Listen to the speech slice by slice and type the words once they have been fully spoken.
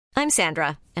I'm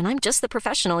Sandra, and I'm just the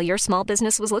professional your small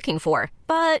business was looking for.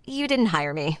 But you didn't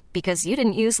hire me because you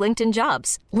didn't use LinkedIn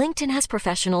Jobs. LinkedIn has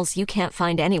professionals you can't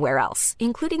find anywhere else,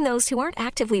 including those who aren't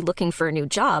actively looking for a new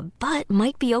job, but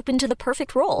might be open to the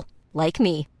perfect role, like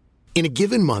me. In a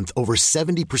given month, over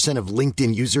 70% of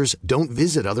LinkedIn users don't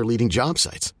visit other leading job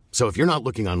sites. So if you're not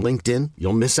looking on LinkedIn,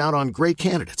 you'll miss out on great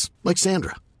candidates like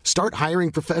Sandra. Start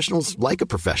hiring professionals like a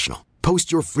professional.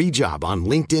 Post your free job on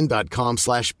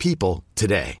linkedin.com/people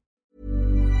today.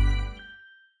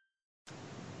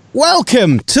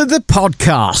 Welcome to the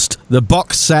podcast, the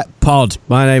Box Set Pod.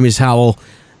 My name is Howell,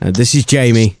 and this is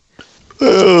Jamie.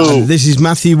 Oh. This is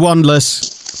Matthew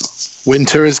Wandless.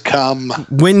 Winter has come.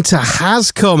 Winter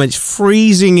has come. It's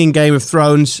freezing in Game of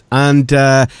Thrones, and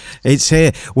it's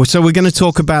here. So we're going to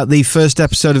talk about the first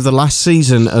episode of the last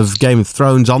season of Game of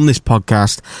Thrones on this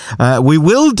podcast. We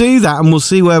will do that, and we'll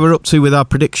see where we're up to with our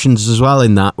predictions as well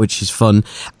in that, which is fun.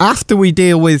 After we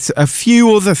deal with a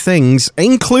few other things,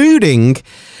 including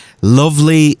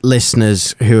lovely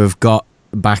listeners who have got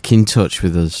back in touch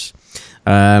with us.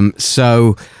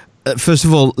 First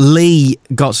of all, Lee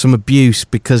got some abuse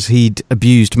because he'd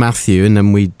abused Matthew, and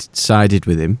then we sided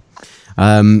with him.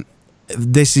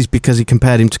 This is because he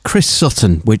compared him to Chris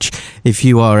Sutton, which, if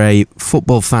you are a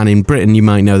football fan in Britain, you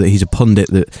might know that he's a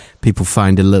pundit that people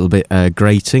find a little bit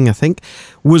grating, I think.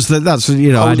 I was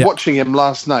watching him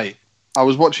last night. I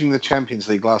was watching the Champions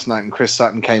League last night, and Chris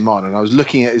Sutton came on, and I was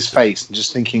looking at his face and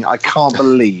just thinking, I can't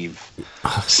believe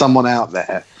someone out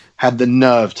there had the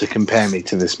nerve to compare me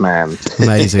to this man.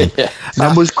 Amazing.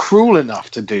 And was cruel enough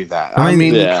to do that. I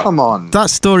mean, come on. That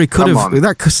story could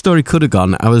have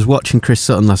gone. I was watching Chris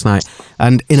Sutton last night,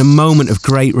 and in a moment of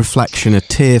great reflection, a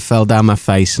tear fell down my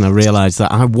face, and I realised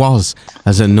that I was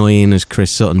as annoying as Chris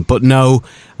Sutton. But no,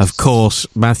 of course,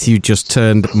 Matthew just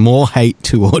turned more hate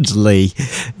towards Lee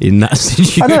in that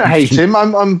situation. I don't hate him.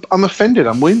 I'm offended.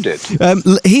 I'm wounded.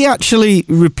 He actually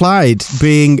replied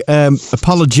being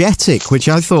apologetic, which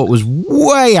I thought was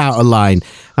way out of line.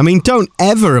 I mean, don't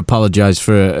ever apologise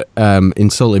for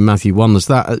insulting Matthew Wandless.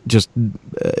 That just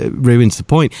ruins the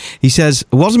point. He says,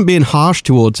 I wasn't being harsh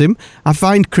towards him. I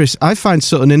find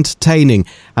Sutton entertaining,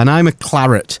 and I'm a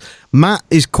claret. Matt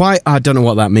is quite... I don't know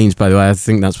what that means, by the way. I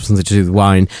think that's something to do with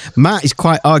wine. Matt is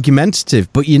quite argumentative,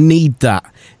 but you need that.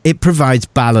 It provides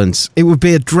balance. It would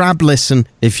be a drab listen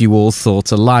if you all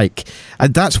thought alike.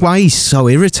 And that's why he's so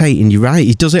irritating. You're right.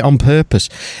 He does it on purpose.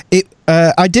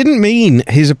 I didn't mean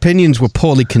his opinions were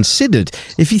poorly considered.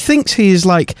 If he thinks he is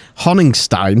like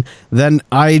Honigstein, then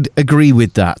I'd agree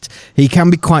with that. He can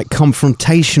be quite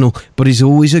confrontational, but he's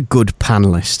always a good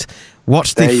panellist.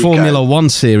 Watch the Formula One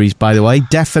series, by the way.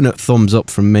 Definite thumbs up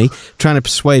from me. Trying to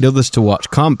persuade others to watch.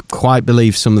 Can't quite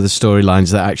believe some of the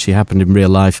storylines that actually happened in real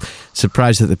life.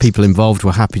 Surprised that the people involved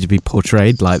were happy to be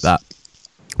portrayed like that.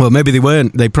 Well, maybe they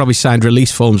weren't. They probably signed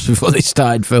release forms before they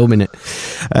started filming it.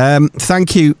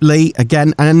 Thank you, Lee,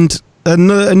 again. And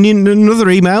another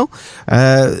email.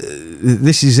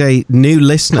 This is a new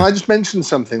listener. Can I just mention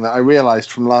something that I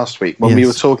realised from last week when we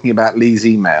were talking about Lee's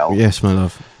email? Yes, my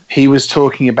love. He was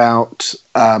talking about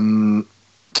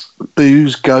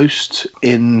Boo's ghost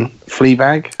in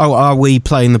Fleabag. Oh, are we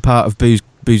playing the part of Boo's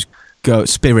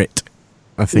spirit?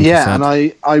 I think. Yeah, and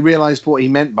I realised what he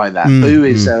meant by that. Boo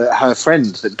is her friend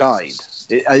that died.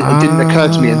 It didn't occur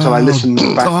to me until I listened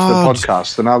back to the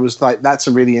podcast, and I was like, that's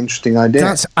a really interesting idea.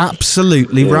 That's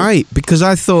absolutely right, because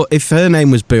I thought if her name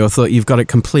was Boo, I thought you've got it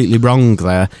completely wrong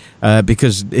there,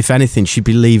 because if anything, she'd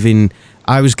be leaving...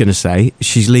 I was going to say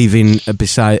she's leaving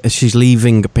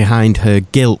behind her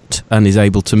guilt and is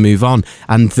able to move on,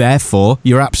 and therefore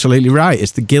you're absolutely right.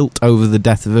 It's the guilt over the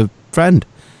death of a friend.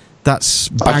 That's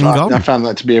bang on. I found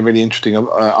that to be a really interesting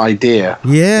idea.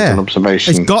 Yeah, as an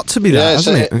observation. It's got to be that,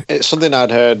 hasn't it? It's something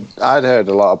I'd heard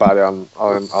a lot about it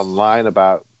online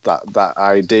about that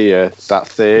idea, that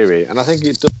theory, and I think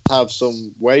it does have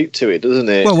some weight to it, doesn't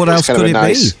it? Well, what else could it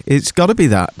be? It's got to be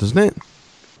that, doesn't it?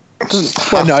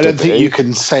 Well, no, I don't think you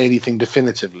can say anything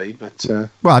definitively, but...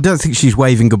 Well, I don't think she's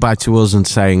waving goodbye to us and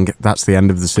saying that's the end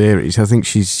of the series. I think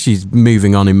she's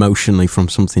moving on emotionally from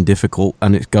something difficult,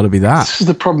 and it's got to be that. This is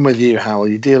the problem with you, Howell.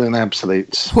 You deal in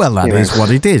absolutes. Well, that is what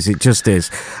it is. It just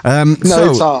is.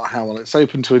 It's art, Howell. It's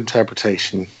open to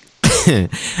interpretation.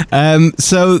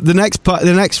 So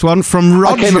the next one from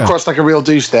Roger. I came across like a real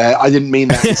douche there. I didn't mean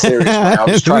that in a serious way. I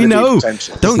was trying to be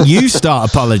potential. Don't you start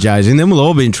apologising, then we'll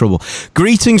all be in trouble.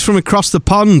 Greetings from across the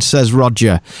pond, says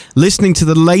Roger. Listening to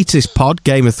the latest pod,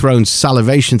 Game of Thrones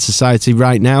Salivation Society,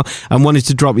 right now, and wanted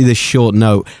to drop you this short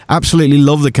note. Absolutely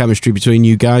love the chemistry between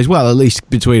you guys. Well, at least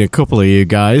between a couple of you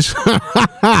guys.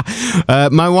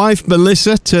 My wife,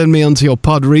 Melissa, turned me onto your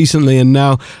pod recently, and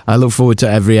now I look forward to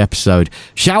every episode.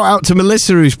 Shout out to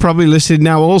Melissa, who's probably listening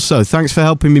now also. Thanks for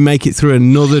helping me make it through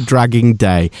another dragging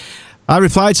day. I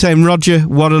replied saying, Roger,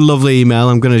 what a lovely email.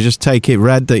 I'm going to just take it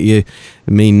read that you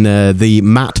mean the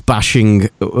Matt bashing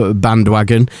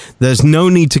bandwagon. There's no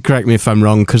need to correct me if I'm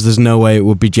wrong, because there's no way it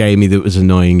would be Jamie that was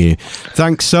annoying you.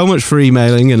 Thanks so much for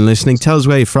emailing and listening. Tell us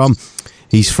where you're from.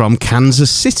 He's from Kansas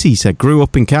City. He said, grew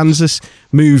up in Kansas,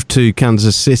 moved to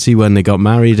Kansas City when they got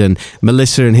married, and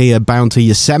Melissa and he are bound to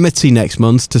Yosemite next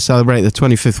month to celebrate their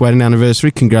 25th wedding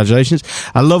anniversary. Congratulations.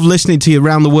 I love listening to you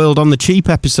Around the World on the Cheap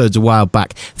episodes a while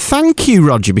back. Thank you,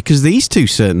 Roger, because these two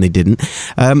certainly didn't.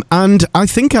 And I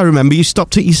think I remember you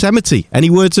stopped at Yosemite. Any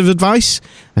words of advice?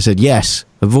 I said, yes.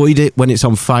 Avoid it when it's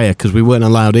on fire, because we weren't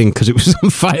allowed in because it was on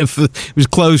fire. It was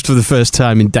closed for the first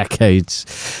time in decades.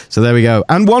 So there we go.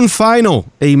 And one final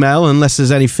email, unless there's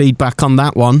any feedback on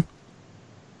that one.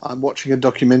 I'm watching a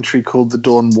documentary called The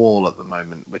Dawn Wall at the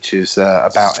moment, which is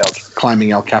about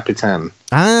climbing El Capitan.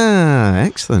 Ah,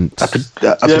 excellent. A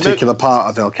particular part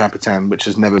of El Capitan, which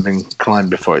has never been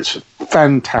climbed before. It's a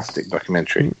fantastic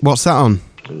documentary. What's that on?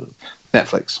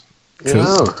 Netflix. Cool.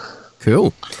 Yeah.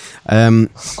 Cool.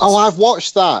 I've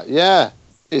watched that. Yeah,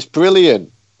 it's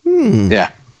brilliant. Yeah,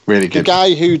 really good. The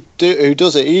guy who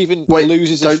does it even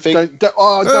loses his finger.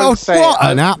 Don't say what it.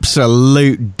 An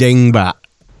absolute dingbat.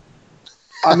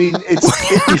 I mean,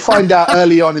 you find out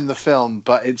early on in the film,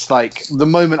 but it's like the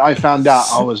moment I found out,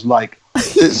 I was like,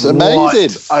 "It's amazing!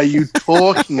 What are you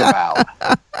talking about?"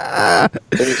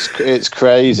 It's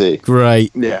crazy.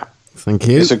 Great. Yeah. Thank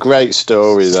you. It's a great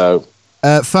story, though.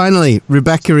 Finally,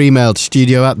 Rebecca emailed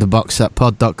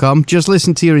studio@theboxsetpod.com. Just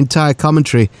listen to your entire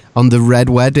commentary on the Red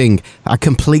Wedding. I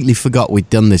completely forgot we'd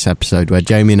done this episode where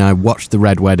Jamie and I watched the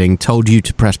Red Wedding, told you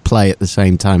to press play at the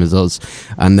same time as us,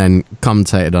 and then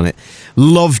commentated on it.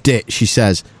 Loved it, she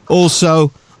says.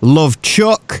 Also, loved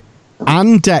Chuck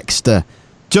and Dexter.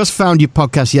 Just found your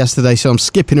podcast yesterday, so I'm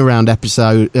skipping around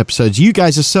episodes. You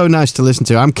guys are so nice to listen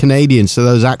to. I'm Canadian, so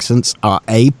those accents are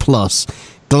A+.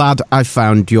 Glad I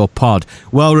found your pod.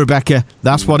 Well, Rebecca,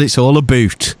 that's what it's all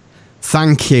about.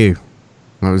 Thank you.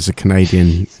 That was a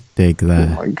Canadian dig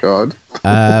there. Oh, my God.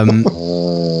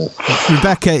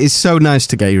 Rebecca, it's so nice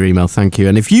to get your email. Thank you.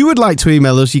 And if you would like to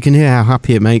email us, you can hear how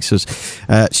happy it makes us.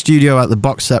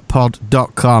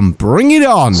 studio@theboxsetpod.com. Bring it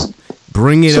on.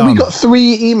 Bring it on. So we got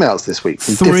 3 emails this week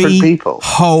from different people. 3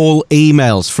 whole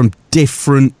emails from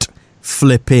different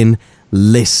flipping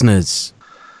listeners.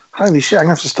 Holy shit, I'm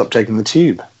going to have to stop taking the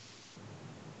tube.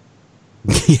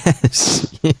 Yes.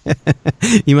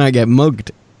 You might get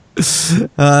mugged.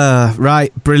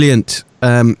 Right, brilliant.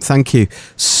 Thank you.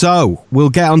 So, we'll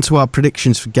get on to our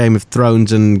predictions for Game of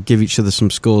Thrones and give each other some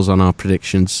scores on our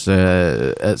predictions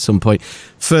at some point.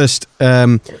 First,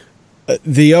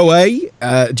 the OA,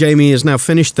 Jamie has now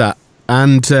finished that.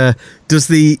 And does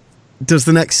the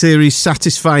next series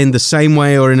satisfy in the same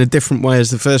way or in a different way as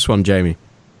the first one, Jamie?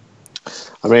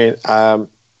 I mean, I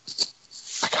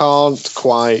can't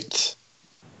quite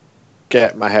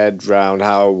get my head around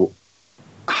how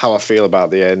I feel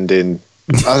about the ending.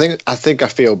 I think I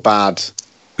feel bad.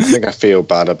 I think I feel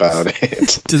bad about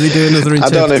it. Do they do another interpretive I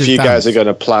don't know if you dance? guys are going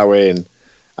to plough in,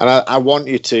 and I want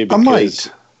you to, because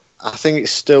I think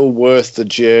it's still worth the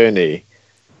journey.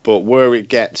 But where it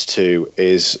gets to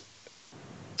is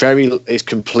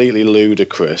completely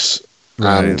ludicrous,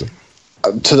 Right. and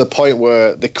to the point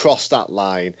where they cross that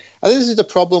line. And this is the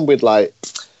problem with like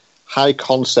high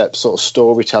concept sort of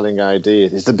storytelling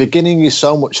ideas, is the beginning is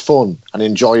so much fun and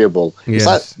enjoyable. Yes. It's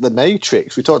like The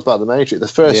Matrix. We talked about The Matrix. The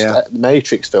first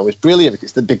Matrix film is brilliant because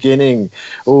it's the beginning.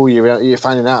 Oh, you're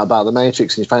finding out about The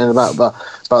Matrix, and you're finding out about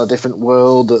a different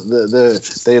world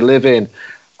that they live in.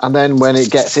 And then when it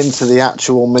gets into the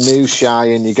actual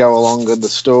minutiae and you go along with the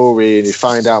story and you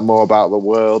find out more about the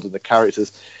world and the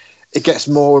characters, it gets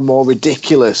more and more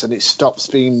ridiculous, and it stops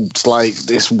being like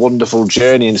this wonderful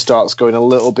journey and starts going a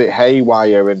little bit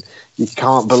haywire, and you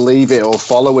can't believe it or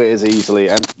follow it as easily.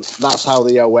 And that's how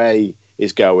the OA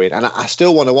is going. And I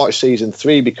still want to watch season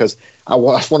 3 because I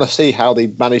want to see how they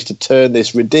manage to turn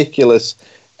this ridiculous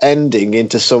ending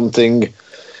into something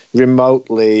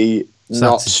remotely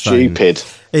not stupid.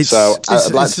 So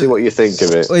I'd like to see what you think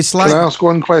of it. It's like, can I ask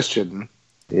one question?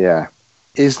 Yeah.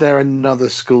 Is there another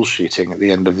school shooting at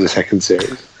the end of the second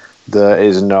series? There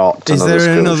is not. Is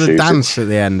there another shooting. dance at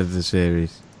the end of the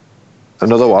series?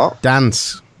 Another what?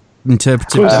 Dance.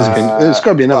 Interpretive dance. There's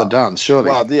got to be another dance, surely.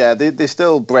 Well, yeah, they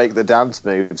still break the dance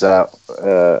moves out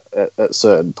at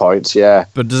certain points, yeah.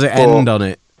 But does it end on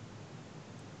it?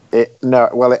 It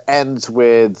ends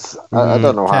with... I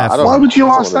don't know how... Why would you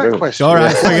ask that question? All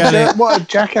right, forget it. What a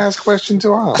jackass question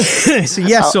to ask. It's a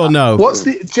yes or no.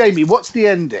 Jamie, what's the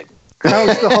ending? How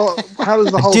does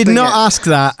the whole Did thing not end? ask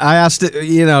that. I asked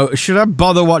it, should I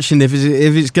bother watching if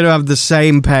it's going to have the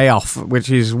same payoff, which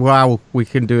is, wow, we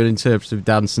can do an interpretive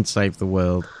dance and save the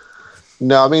world.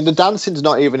 No, I mean, the dancing's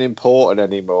not even important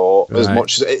anymore as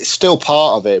much as it's still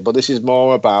part of it, but this is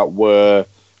more about where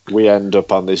we end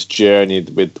up on this journey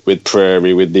with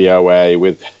Prairie, with the OA,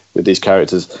 with these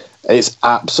characters. It's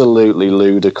absolutely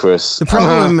ludicrous. The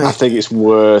problem I think it's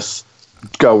worth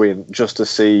going just to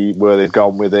see where they've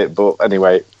gone with it, but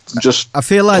anyway, I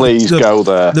feel like please go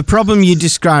there. The problem you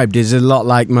described is a lot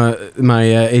like my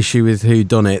issue with Who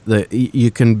Done It, that you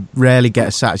can rarely get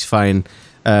a satisfying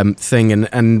thing,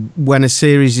 and when a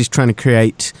series is trying to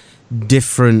create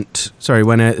different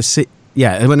when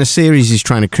a series is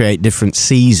trying to create different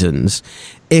seasons,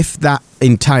 if that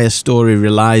entire story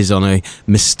relies on a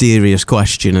mysterious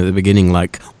question at the beginning,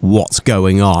 like what's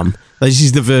going on. This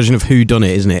is the version of Who Done It,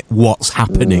 isn't it? What's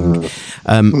happening?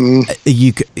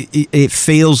 It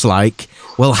feels like,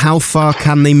 well, how far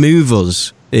can they move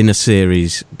us in a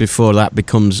series before that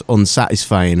becomes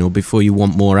unsatisfying or before you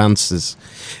want more answers?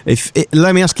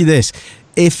 Let me ask you this.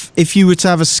 If you were to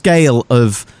have a scale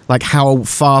of like how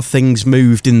far things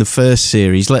moved in the first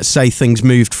series, let's say things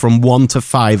moved from 1 to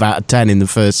 5 out of 10 in the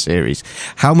first series,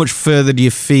 how much further do you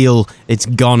feel it's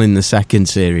gone in the second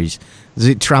series? Does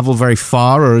it travel very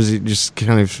far, or has it just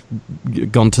kind of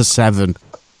gone to 7?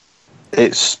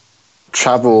 It's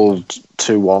travelled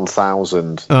to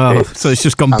 1,000. Oh, so it's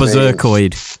just gone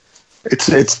berserkoid.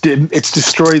 It's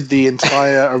destroyed the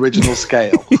entire original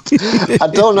scale. I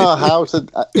don't know how to.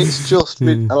 It's just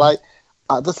been, like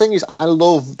the thing is, I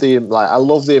love the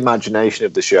imagination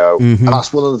of the show, and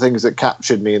that's one of the things that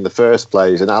captured me in the first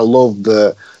place. And I love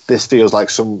that this feels like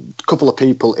some couple of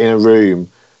people in a room.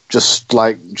 Just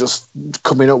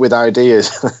coming up with ideas,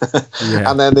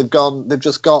 and then they've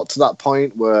just got to that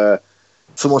point where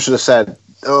someone should have said,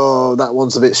 "Oh, that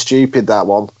one's a bit stupid, that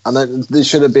one," and then they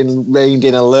should have been reined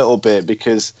in a little bit,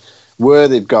 because where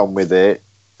they've gone with it,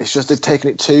 it's just they've taken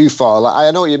it too far. Like, I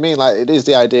know what you mean. Like, it is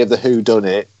the idea of the who done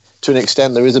it to an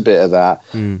extent. There is a bit of that,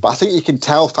 but I think you can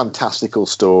tell fantastical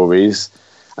stories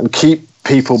and keep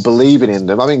people believing in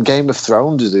them. I mean, Game of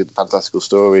Thrones is a fantastical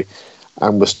story,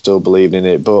 and we're still believing in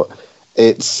it, but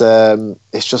it's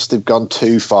just they've gone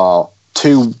too far,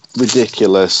 too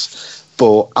ridiculous.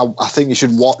 But I think you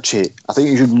should watch it. I think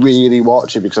you should really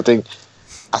watch it, because I think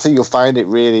you'll find it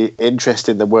really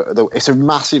interesting. It's a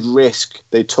massive risk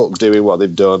they took doing what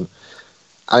they've done,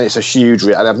 and it's a huge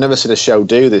risk. And I've never seen a show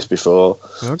do this before,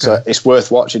 so it's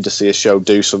worth watching to see a show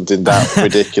do something that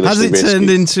ridiculously risky. Has it turned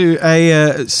into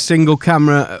a single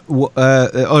camera or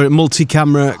a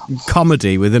multi-camera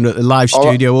comedy within a live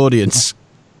studio audience?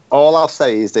 All I'll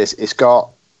say is this: it's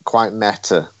got quite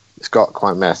meta.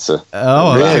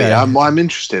 Oh, really? Okay. I'm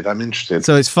interested.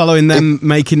 So it's following them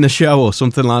making the show or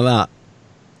something like that?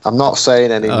 I'm not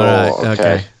saying anymore. Right,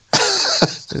 okay.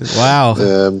 Wow.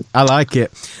 I like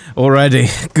it already.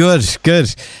 Good.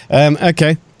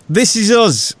 Okay. This Is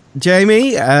Us,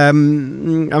 Jamie. I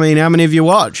mean, how many have you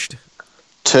watched?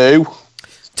 2.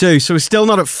 So we're still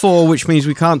not at 4, which means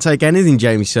we can't take anything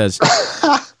Jamie says.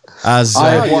 I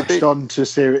have watched on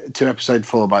to episode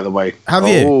 4, by the way. Have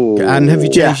you? And have you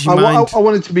changed your mind? I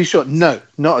wanted to be sure. No,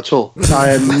 not at all. I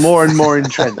am more and more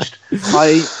entrenched.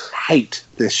 I hate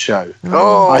this show.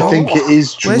 I think it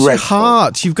is dreadful. Where's your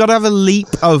heart? You've got to have a leap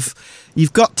of...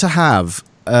 You've got to have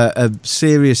a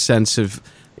serious sense of,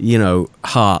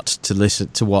 heart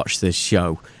to watch this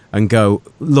show and go,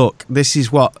 look, this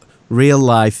is what real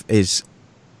life is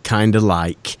kind of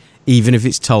like, even if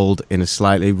it's told in a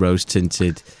slightly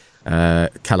rose-tinted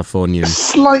Californian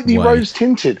slightly way.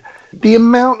 Rose-tinted. The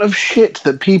amount of shit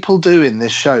that people do in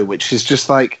this show, which is just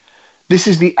like, this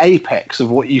is the apex of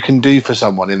what you can do for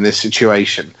someone in this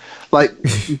situation. Like,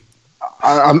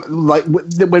 I'm like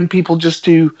when people just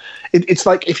do. It's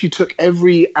like if you took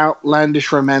every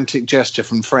outlandish romantic gesture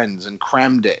from Friends and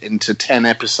crammed it into 10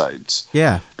 episodes.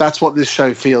 Yeah, that's what this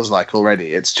show feels like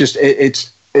already. It's just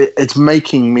it's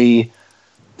making me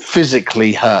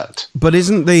physically hurt. But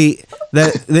aren't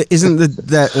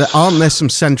there some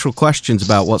central questions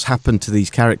about what's happened to these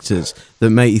characters that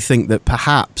make you think that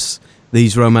perhaps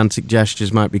these romantic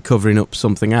gestures might be covering up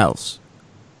something else?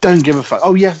 don't give a fuck.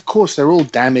 Oh yeah, of course they're all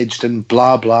damaged and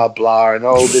blah blah blah, and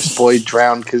this boy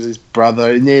drowned because his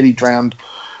brother nearly drowned,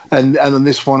 and then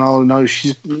this one, oh no,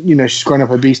 she's grown up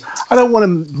obese. I don't want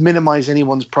to minimize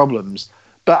anyone's problems,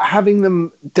 but having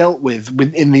them dealt with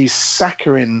in these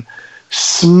saccharine,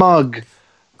 smug.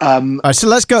 All right, so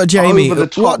let's go to Jamie.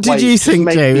 What did you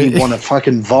think, Jamie? Me want to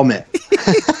fucking vomit.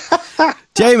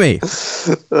 Jamie.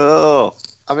 Oh,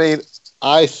 I mean,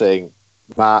 I think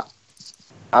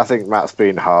Matt's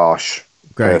been harsh.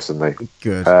 Great. Personally.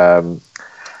 Good.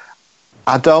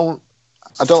 I don't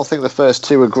think the first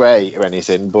two are great or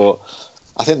anything, but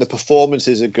I think the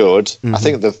performances are good. Mm-hmm. I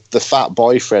think the fat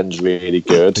boyfriend's really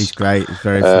good. He's great. He's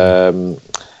very funny.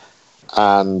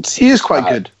 And he is quite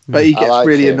good, but he gets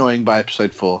really annoying by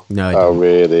episode 4. No,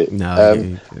 really?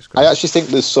 No. I actually think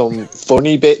there's some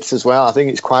funny bits as well. I think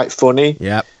it's quite funny.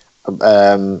 Yep.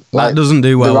 That doesn't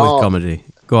do well with comedy.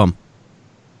 Go on.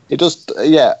 It does.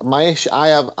 Yeah, my issue.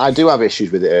 I do have issues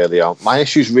with it early on. My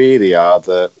issues really are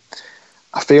that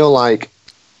I feel like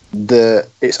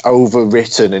it's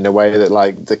overwritten in a way that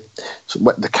like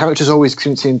the characters always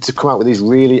seem to come out with these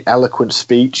really eloquent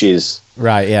speeches.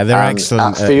 Right, yeah, they're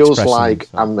excellent. It feels like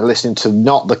I'm listening to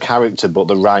not the character but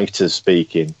the writers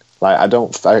speaking. Like I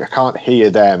can't hear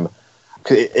them.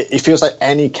 It feels like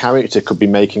any character could be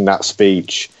making that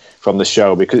speech from the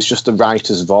show because it's just the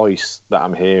writer's voice that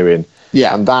I'm hearing.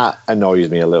 Yeah, and that annoys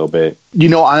me a little bit.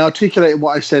 I articulated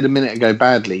what I said a minute ago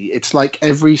badly. It's like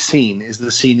every scene is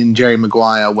the scene in Jerry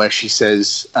Maguire where she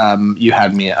says, "You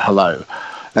had me at hello."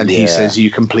 And he says,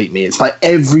 "You complete me." It's like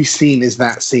every scene is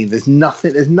that scene. There's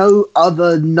no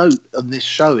other note on this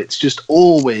show. It's just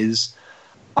always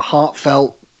a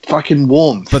heartfelt fucking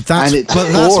warmth. But that's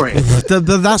boring. But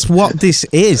that's what this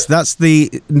is. That's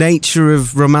the nature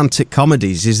of romantic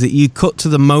comedies, is that you cut to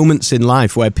the moments in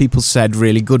life where people said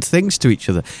really good things to each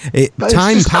other.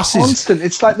 Time passes. Constant.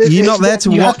 It's like you're not there to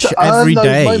watch every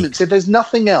day. Moments. If there's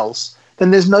nothing else,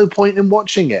 then there's no point in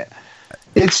watching it.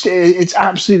 It's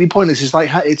absolutely pointless. It's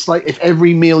like if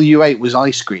every meal you ate was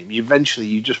ice cream, eventually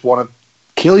you just want to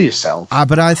kill yourself.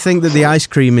 But I think that the ice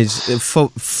cream is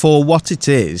for what it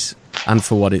is and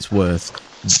for what it's worth.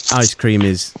 This ice cream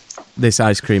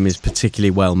is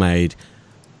particularly well made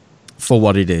for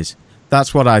what it is.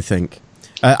 That's what I think.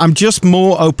 I'm just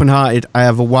more open-hearted. I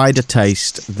have a wider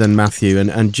taste than Matthew,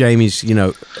 and Jamie's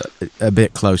a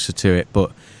bit closer to it,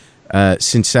 but.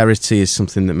 Sincerity is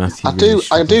something that Matthew.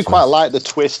 I do quite like the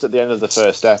twist at the end of the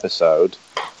first episode.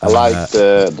 I like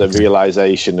the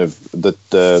realization of the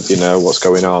what's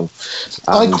going on.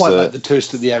 And I quite like the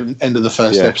twist at the end of the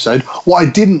first episode. What I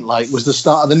didn't like was the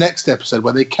start of the next episode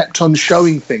where they kept on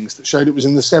showing things that showed it was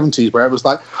in the 70s, where it was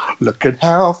like, "Look at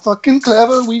how fucking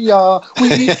clever we are.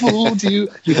 We fooled you.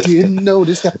 You didn't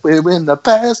notice that we're in the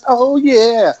past. Oh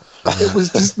yeah." It was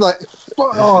just like,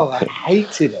 I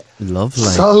hated it. Lovely.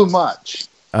 So much.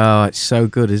 Oh, it's so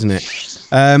good, isn't it?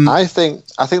 I think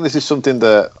this is something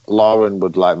that Lauren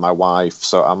would like, my wife,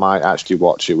 so I might actually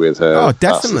watch it with her. Oh,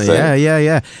 definitely.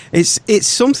 Yeah. It's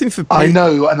something for people. I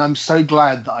know, and I'm so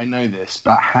glad that I know this,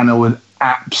 but Hannah would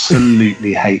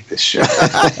absolutely hate this show.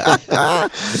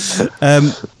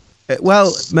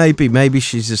 Well, maybe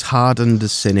she's as hardened,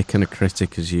 as cynic and a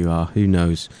critic as you are. Who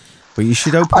knows? But you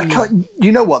should open.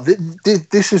 You know what?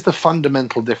 This is the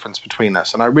fundamental difference between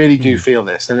us, and I really do feel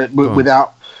this. And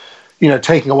without,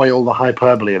 taking away all the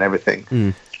hyperbole and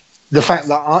everything, the fact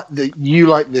that you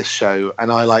like this show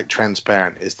and I like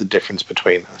Transparent is the difference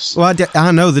between us. Well,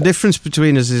 I know the difference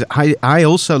between us is I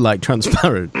also like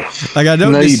Transparent. Like I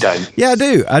don't. No, you don't. Yeah, I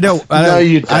do. I don't. No,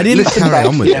 you don't. I didn't carry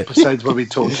on with the episodes where we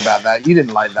talked about that. You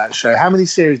didn't like that show. How many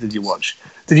series did you watch?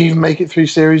 Did you even make it through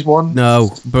series 1?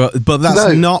 No, but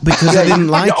that's not because I didn't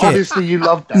like it. Obviously, you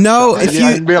loved that. No, if you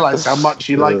didn't realise how much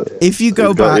you liked it. If you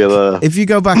go back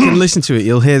and listen to it,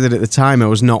 you'll hear that at the time I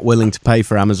was not willing to pay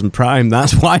for Amazon Prime.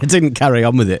 That's why I didn't carry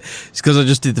on with it. It's because I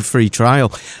just did the free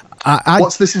trial.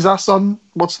 What's This Is Us on?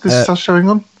 What's This Is Us showing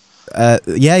on?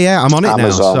 Yeah, I'm on it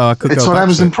Amazon. now, so I could it's go on back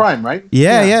Amazon to it. Prime, right?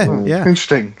 Yeah.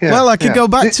 Interesting. Yeah, well, I could go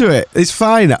back to it. It's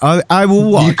fine. I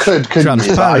will watch. You couldn't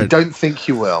you? I don't think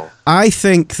you will. I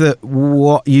think that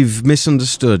what you've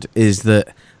misunderstood is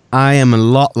that I am a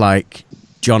lot like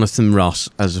Jonathan Ross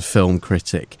as a film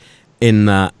critic, in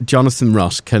that Jonathan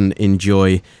Ross can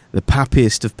enjoy the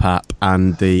pappiest of pap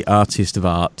and the artiest of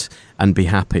art and be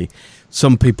happy.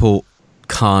 Some people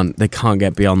can't. They can't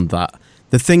get beyond that.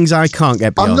 The things I can't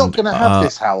get beyond. I'm not going to have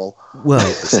this, Howell. Well,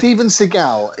 Steven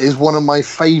Seagal is one of my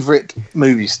favourite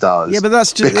movie stars. Yeah, but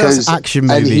that's action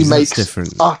movies. And he makes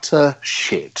different. Utter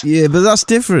shit. Yeah, but that's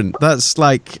different. That's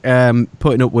like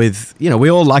putting up with.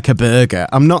 We all like a burger.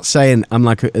 I'm not saying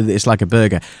it's like a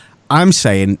burger. I'm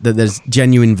saying that there's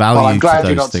genuine value. Well, I'm glad to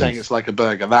you're those not things. saying it's like a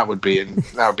burger. That would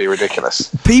be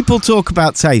ridiculous. People talk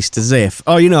about taste as if,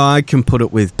 I can put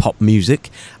up with pop music.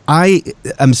 I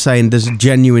am saying there's a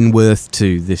genuine worth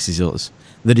to This Is Us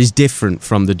that is different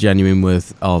from the genuine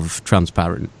worth of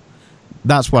Transparent.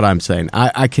 That's what I'm saying.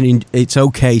 I can. It's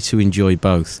okay to enjoy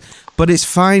both, but it's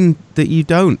fine that you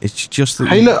don't. It's just that.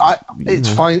 Hey, look,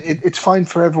 it's fine. It's fine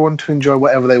for everyone to enjoy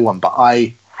whatever they want, but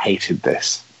I hated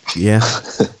this. Yeah,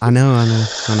 I know.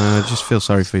 I just feel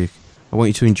sorry for you. I want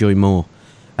you to enjoy more.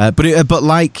 But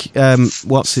like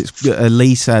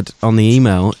Lee said on the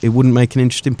email, it wouldn't make an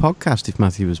interesting podcast if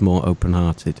Matthew was more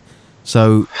open-hearted.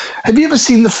 So, have you ever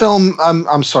seen the film?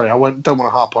 I'm sorry, don't want to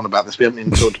harp on about this. We haven't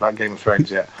even talked about Game of Thrones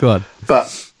yet. Go on.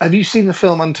 But have you seen the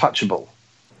film Untouchable?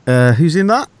 Who's in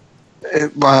that?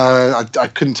 I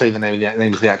couldn't tell you the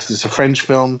name of the actors. It's a French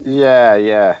film.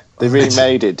 Yeah. They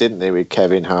remade it, didn't they, with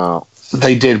Kevin Hart?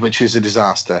 They did, which is a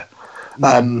disaster.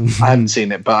 I haven't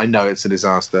seen it, but I know it's a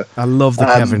disaster. I love the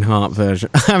Kevin Hart version.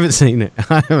 I haven't seen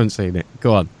it.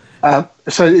 Go on.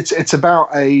 So it's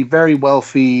about a very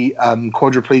wealthy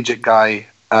quadriplegic guy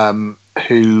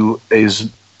who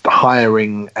is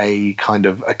hiring a kind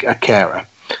of a carer,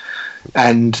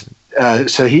 and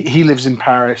so he lives in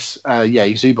Paris.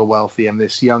 He's uber wealthy, and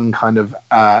this young kind of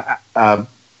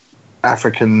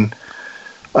African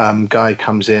guy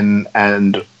comes in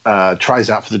and tries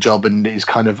out for the job, and is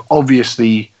kind of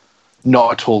obviously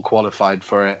not at all qualified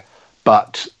for it.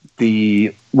 But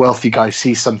the wealthy guy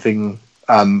sees something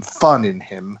fun in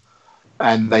him,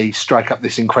 and they strike up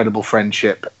this incredible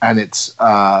friendship, and it's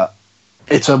a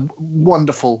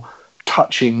wonderful,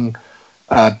 touching,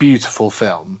 beautiful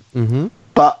film. Mm-hmm.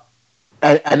 But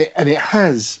it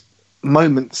has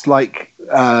moments like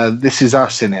This Is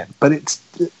Us in it, but it's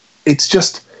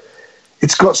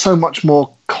got so much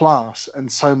more class and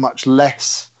so much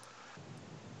less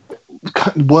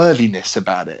worthiness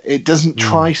about it. It doesn't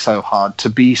try so hard to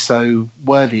be so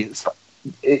worthy. It's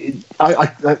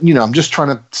I'm just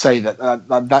trying to say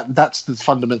that's the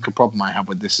fundamental problem I have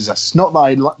with This Is Us. It's not that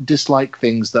I dislike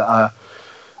things that are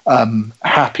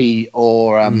happy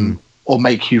or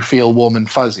make you feel warm and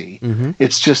fuzzy. Mm-hmm.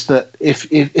 It's just that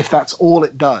if that's all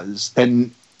it does, then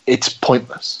it's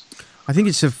pointless. I think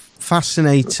it's a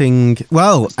fascinating.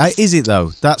 Well, is it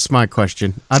though? That's my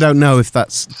question. I don't know if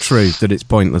that's true, that it's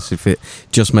pointless if it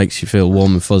just makes you feel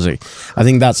warm and fuzzy. I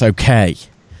think that's okay.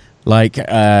 Like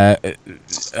again,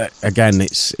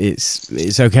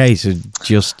 it's okay to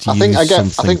just. I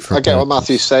get what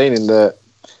Matthew's saying in that.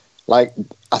 Like,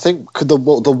 I think the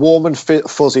warm and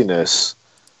fuzziness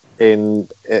in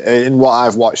what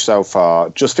I've watched so far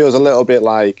just feels a little bit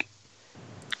like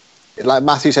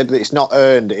Matthew said, that it's not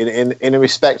earned. In a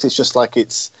respect, it's just like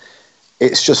it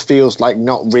just feels like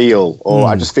not real. Or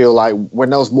I just feel like when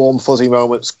those warm fuzzy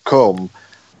moments come,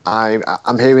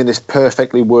 I'm hearing this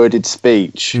perfectly worded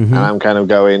speech, and I'm kind of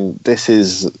going, this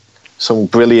is some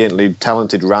brilliantly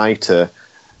talented writer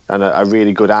and a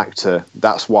really good actor.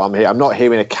 That's what I'm hearing. I'm not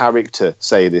hearing a character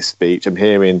say this speech. I'm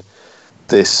hearing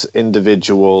this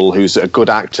individual who's a good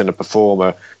actor and a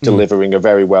performer delivering a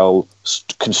very well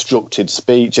constructed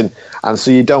speech, and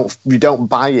so you don't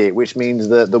buy it, which means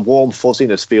that the warm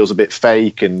fuzziness feels a bit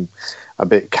fake and a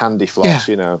bit candy floss,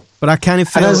 But I kind of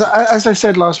feel, and as I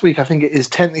said last week, I think it is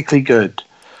technically good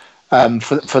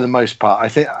for the most part. I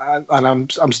think, and I'm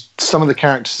some of the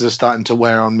characters are starting to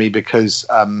wear on me because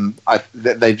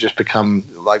they've just become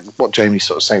like what Jamie's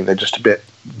sort of saying. They're just a bit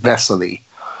vessel-y.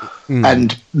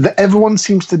 And everyone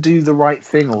seems to do the right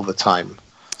thing all the time.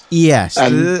 Yes,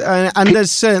 and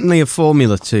there's certainly a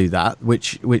formula to that,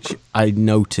 which I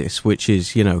notice, which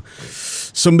is,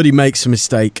 somebody makes a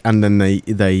mistake and then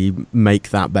they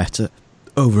make that better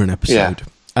over an episode.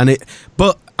 Yeah.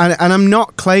 And I'm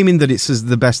not claiming that it's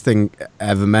the best thing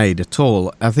ever made at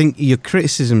all. I think your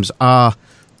criticisms are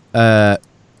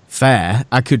fair.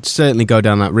 I could certainly go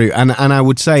down that route, and I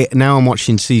would say now I'm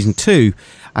watching season 2.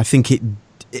 I think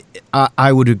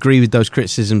I would agree with those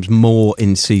criticisms more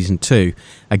in season 2,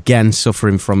 again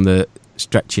suffering from the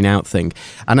stretching out thing.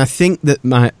 And I think that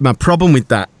my problem with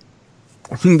that,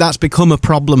 I think that's become a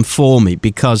problem for me,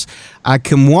 because I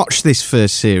can watch this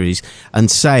first series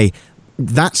and say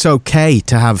that's okay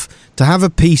to have a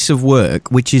piece of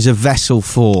work which is a vessel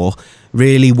for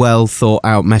really well thought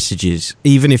out messages,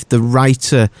 even if the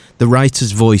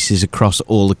writer's voice is across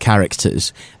all the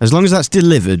characters. As long as that's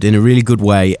delivered in a really good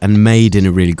way and made in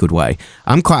a really good way,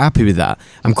 I'm quite happy with that.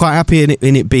 I'm quite happy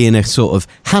in it being a sort of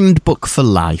handbook for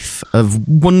life of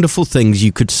wonderful things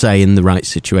you could say in the right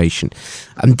situation.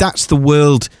 And that's the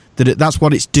world that's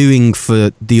what it's doing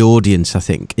for the audience, I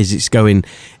think, is it's going,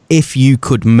 if you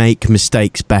could make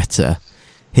mistakes better,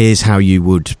 here's how you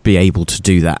would be able to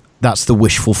do that. That's the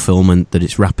wish fulfillment that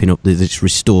it's wrapping up, that it's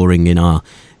restoring in our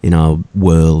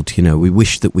world. You know, we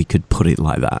wish that we could put it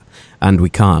like that, and we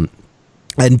can't.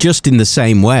 And just in the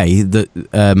same way that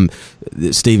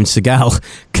Steven Seagal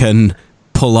can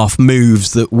pull off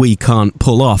moves that we can't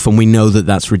pull off, and we know that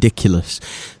that's ridiculous.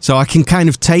 So I can kind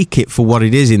of take it for what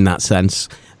it is in that sense.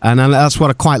 And that's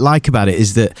what I quite like about it,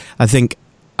 is that I think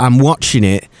I'm watching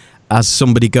it as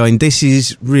somebody going, this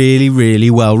is really,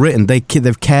 really well written.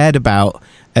 They've cared about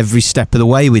every step of the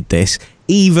way with this.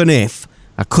 Even if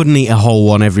I couldn't eat a whole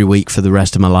one every week for the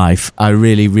rest of my life, I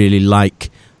really, really like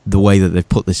the way that they've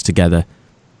put this together.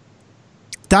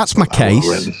 That's my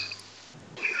case.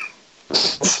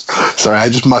 Sorry, I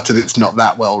just muttered it's not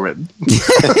that well written.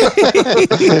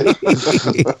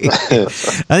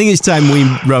 I think it's time we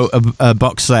wrote a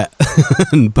box set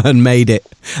and made it.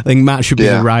 I think Matt should be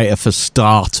the writer for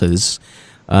starters,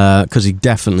 because he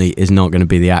definitely is not going to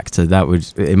be the actor. That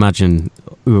would, imagine,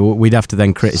 we'd have to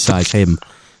then criticise him.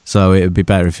 So it would be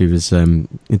better if he was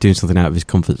doing something out of his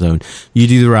comfort zone. You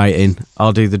do the writing,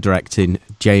 I'll do the directing.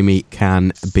 Jamie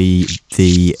can be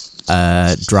the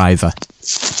driver.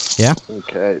 Yeah?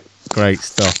 Okay. Great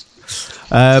stuff.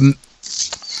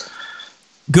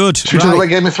 Good. Should we talk about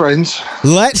Game of Thrones?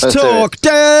 Let's talk.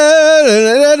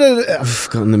 I've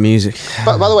forgotten the music.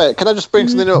 By the way, can I just bring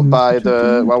something up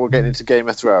while we're getting into Game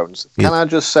of Thrones? Can I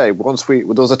just say, there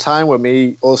was a time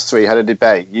when us three had a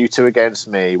debate, you two against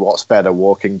me, what's better,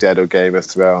 Walking Dead or Game of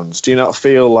Thrones? Do you not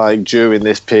feel like during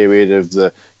this period of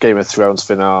the Game of Thrones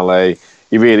finale,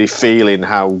 you're really feeling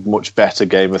how much better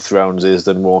Game of Thrones is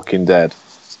than Walking Dead?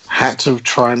 Had to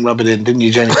try and rub it in, didn't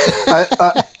you, Jenny?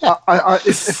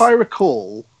 If I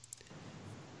recall,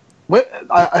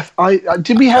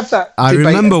 did we have that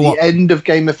debate at the end of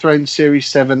Game of Thrones Series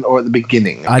 7 or at the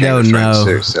beginning? I don't know.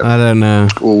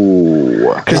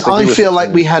 Because I feel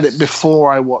like we had it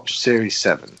before I watched Series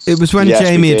 7. It was when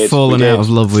Jamie had fallen out of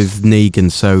love with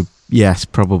Negan, so yes,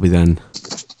 probably then.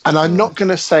 And I'm not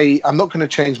going to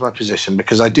change my position,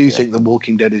 because I do think The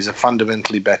Walking Dead is a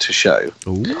fundamentally better show.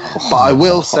 Ooh. But I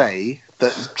will say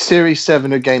that Series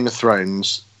 7 of Game of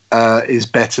Thrones is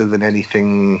better than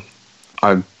anything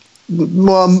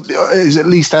is at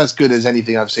least as good as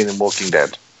anything I've seen in Walking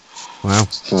Dead. Wow.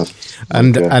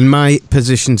 And my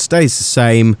position stays the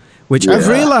same, which I've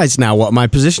realised now what my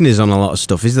position is on a lot of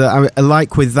stuff, is that I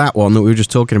like with that one that we were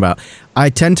just talking about, I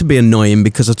tend to be annoying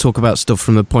because I talk about stuff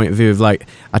from the point of view of, like,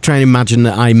 I try and imagine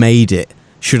that I made it.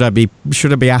 Should I be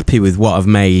happy with what I've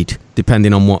made,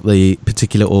 depending on what the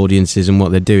particular audience is and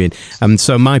what they're doing?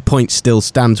 So my point still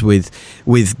stands with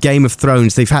Game of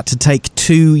Thrones. They've had to take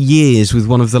 2 years with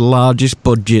one of the largest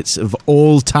budgets of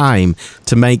all time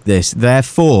to make this.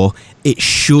 Therefore, it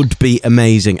should be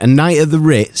amazing. A Night at the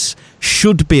Ritz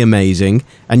should be amazing,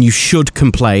 and you should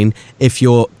complain if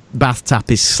your bath tap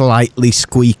is slightly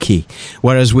squeaky.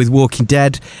 Whereas with Walking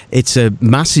Dead, it's a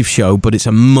massive show, but it's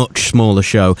a much smaller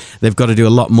show. They've got to do a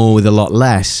lot more with a lot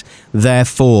less.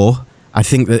 Therefore, I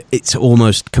think that it's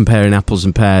almost comparing apples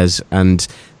and pears, and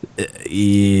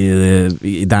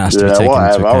that has to be taken into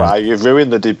account. All right, you've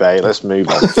ruined the debate. Let's move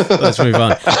on. Let's move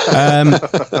on.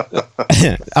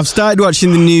 I've started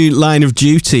watching the new Line of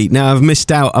Duty. Now, I've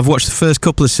missed out. I've watched the first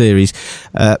couple of series.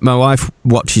 My wife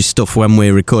watches stuff when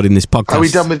we're recording this podcast. Are we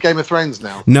done with Game of Thrones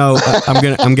now? No,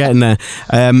 I'm getting there.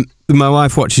 My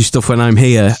wife watches stuff when I'm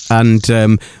here, and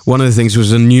one of the things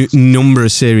was a new number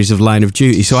of series of Line of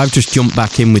Duty. So I've just jumped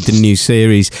back in with the new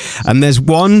series, and there's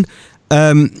one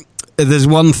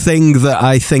thing that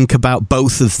I think about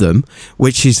both of them,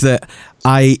 which is that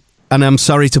and I'm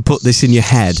sorry to put this in your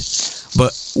head,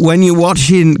 but when you're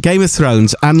watching Game of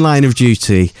Thrones and Line of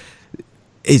Duty,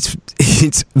 it's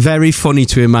very funny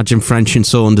to imagine French and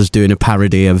Saunders doing a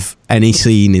parody of any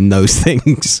scene in those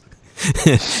things.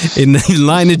 In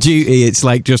Line of Duty, it's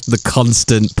like just the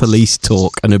constant police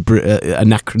talk and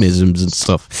anachronisms and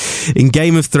stuff. In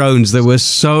Game of Thrones, there were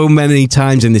so many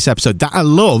times in this episode that I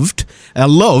loved.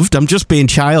 I'm just being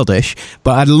childish,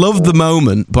 but I'd love the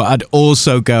moment. But I'd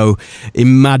also go,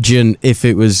 imagine if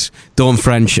it was Dawn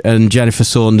French and Jennifer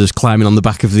Saunders climbing on the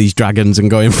back of these dragons and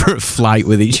going for a flight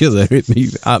with each other. It'd be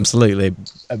absolutely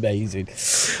amazing.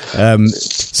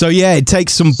 So yeah, it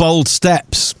takes some bold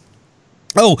steps.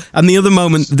 Oh, and the other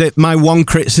moment, that my one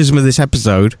criticism of this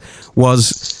episode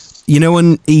was, you know,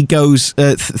 when he goes,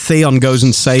 Theon goes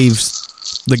and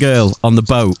saves the girl on the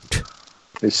boat.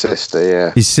 His sister,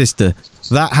 yeah. His sister.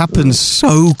 That happens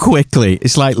so quickly.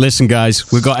 It's like, listen,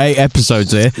 guys, we've got 8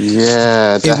 episodes here.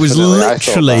 Yeah, definitely. It was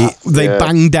literally, they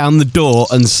banged down the door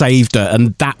and saved her,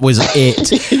 and that was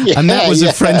it. And that was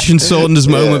a French and Saunders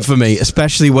moment for me,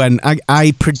 especially when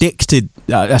I predicted,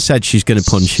 I said she's going to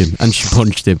punch him, and she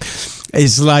punched him.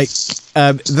 It's like,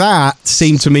 that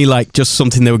seemed to me like just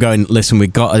something they were going, listen,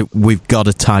 we've got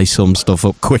to tie some stuff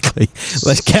up quickly.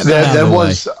 Let's get that out of the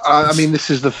way. I mean, this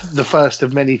is the first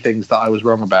of many things that I was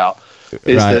wrong about,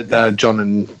 is that Jon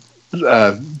and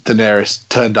Daenerys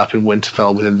turned up in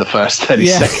Winterfell within the first 30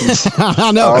 seconds.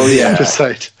 I know. Of the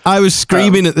episode. I was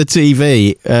screaming at the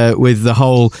TV with the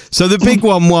whole. So the big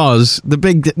one was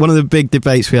one of the big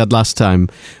debates we had last time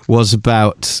was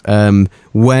about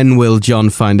when will Jon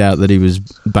find out that he was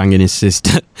banging his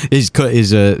sister, his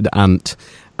aunt,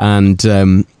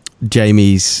 and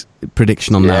Jamie's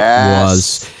prediction on that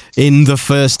was in the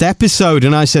first episode,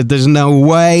 and I said there's no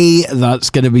way that's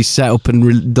going to be set up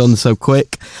and done so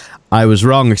quick. I was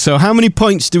wrong. So how many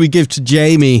points do we give to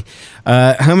Jamie?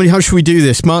 How should we do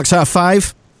this? Marks out of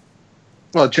 5?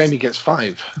 Well, Jamie gets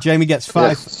 5. Jamie gets 5.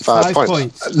 Yeah, 5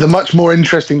 points. The much more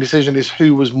interesting decision is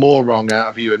who was more wrong out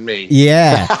of you and me.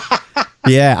 Yeah.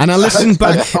 Yeah, and I listened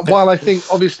back. While I think,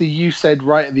 obviously, you said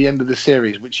right at the end of the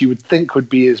series, which you would think would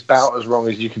be about as wrong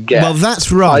as you could get. Well,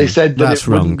 that's wrong. I said that it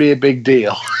wouldn't be a big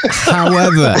deal.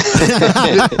 However,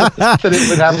 that it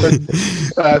would happen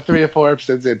 3 or 4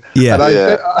 episodes in.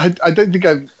 Yeah. And I don't think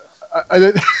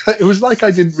it was like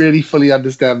I didn't really fully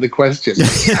understand the question.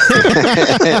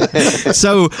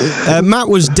 So Matt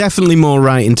was definitely more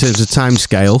right in terms of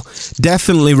timescale.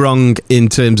 Definitely wrong in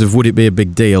terms of would it be a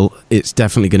big deal. It's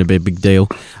definitely going to be a big deal.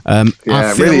 I feel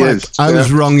it really like is. I was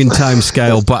wrong in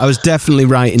timescale, but I was definitely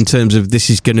right in terms of this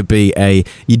is going to be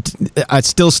I'd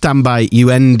still stand by.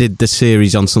 You ended the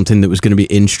series on something that was going to be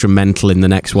instrumental in the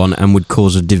next one and would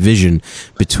cause a division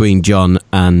between Jon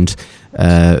and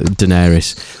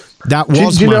Daenerys. That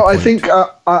was do you know? point.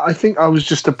 I think I was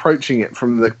just approaching it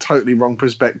from the totally wrong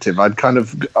perspective. I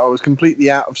was completely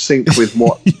out of sync with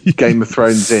what Game of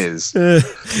Thrones is,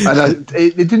 and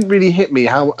it didn't really hit me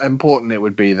how important it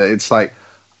would be that it's like,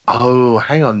 oh,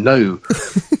 hang on, no,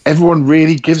 everyone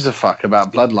really gives a fuck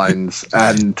about bloodlines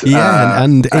and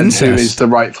incest. who is the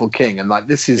rightful king, and like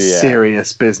this is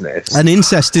serious business. And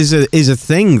incest is a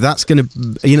thing that's going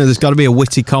to, there's got to be a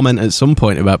witty comment at some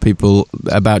point about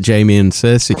Jamie and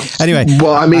Cersei. Anyway,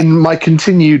 well, I mean, my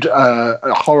continued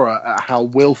horror at how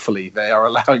willfully they are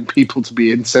allowing people to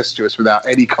be incestuous without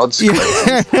any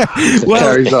consequences.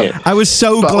 Carries on. I was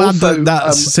so glad also,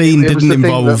 that scene didn't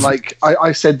involve. That, like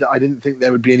I said that I didn't think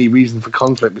there would be any reason for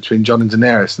conflict between Jon and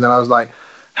Daenerys, and then I was like,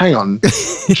 hang on,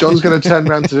 Jon's going to turn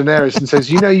around to Daenerys and says,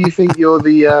 you think you're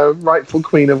the rightful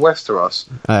queen of Westeros?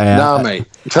 No, mate.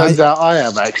 Turns out I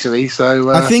am actually.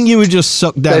 So I think you were just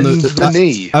sucked down the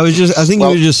knee. You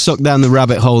were just sucked down the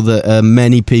rabbit hole that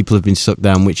many people have been sucked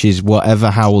down, which is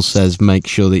whatever Howell says, make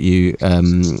sure that you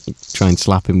try and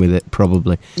slap him with it.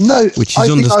 Probably which is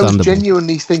understandable. I was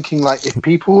genuinely thinking, like, if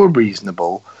people were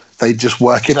reasonable, they just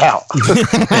work it out.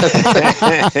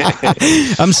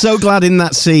 I'm so glad in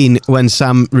that scene when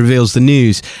Sam reveals the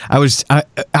news.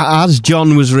 As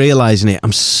Jon was realising it,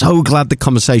 I'm so glad the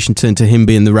conversation turned to him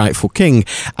being the rightful king,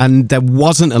 and there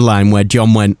wasn't a line where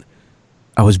Jon went,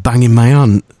 "I was banging my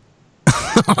aunt."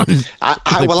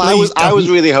 I was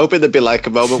really hoping there'd be like a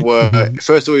moment where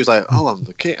first of all he was like, "Oh, I'm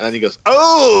the king," and then he goes,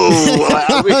 "Oh."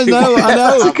 I know.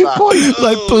 That's a good point.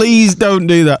 Like, please don't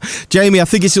do that, Jamie. I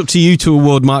think it's up to you to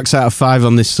award marks out of 5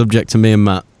 on this subject to me and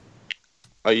Matt.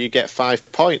 Oh, you get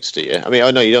 5 points, do you? I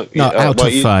mean, no, you don't. No, out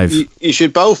of 5. You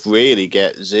should both really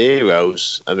get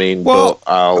zeros. I mean, but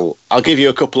I'll give you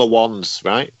a couple of 1s,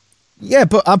 right? Yeah,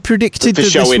 but I predicted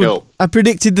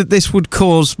that this would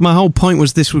cause. My whole point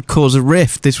was this would cause a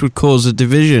rift. This would cause a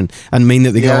division and mean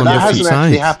that they go on different sides. That hasn't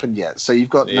actually happened yet, so you've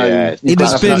got no. You've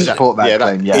got to support that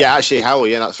claim yet. Yeah, actually,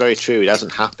 Howell, that's very true. It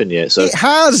hasn't happened yet. So it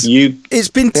has. It's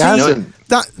been. It hasn't.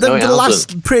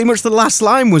 Pretty much the last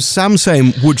line was Sam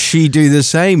saying, "Would she do the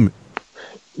same?"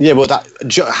 Yeah, but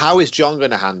how is Jon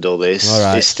going to handle this?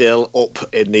 Is still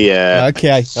up in the air.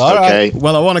 Okay, all right.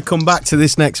 Well, I want to come back to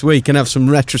this next week and have some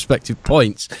retrospective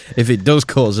points if it does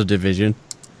cause a division.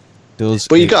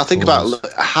 But you got to think about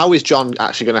how is Jon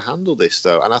actually going to handle this,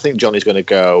 though? And I think Jon is going to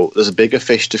go, "There's a bigger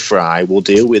fish to fry. We'll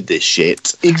deal with this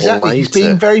shit." Exactly. He's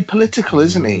being very political,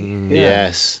 isn't he?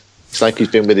 Yes. It's like he's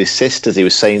been with his sisters. He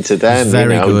was saying to them,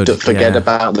 forget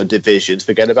about the divisions,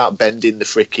 forget about bending the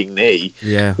freaking knee.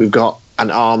 Yeah, we've got an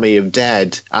army of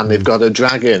dead, and they've got a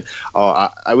dragon.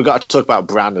 We've got to talk about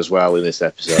Bran as well in this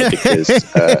episode because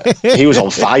he was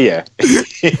on fire.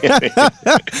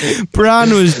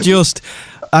 Bran was just.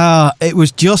 It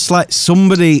was just like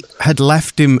somebody had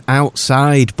left him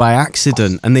outside by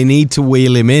accident, and they need to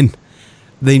wheel him in.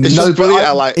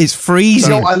 It's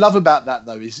freezing. You know what I love about that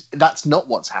though is that's not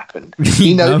what's happened.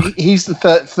 You know, he's the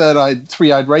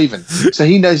three-eyed raven, so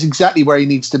he knows exactly where he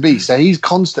needs to be. So he's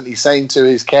constantly saying to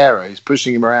his carer, who's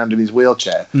pushing him around in his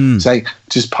wheelchair, saying,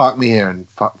 "Just park me here and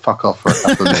fuck off for a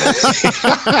couple of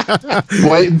minutes.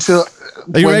 Wait until."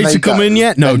 Are you ready to come in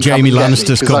yet? No, Jamie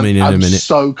Lannister's coming in a minute.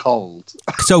 So cold.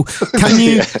 So can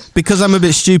you? Because I'm a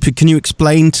bit stupid. Can you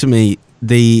explain to me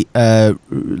the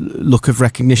look of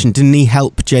recognition? Didn't he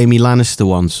help Jamie Lannister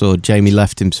once, or Jamie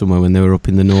left him somewhere when they were up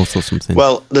in the north or something?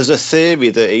 Well, there's a theory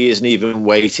that he isn't even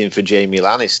waiting for Jamie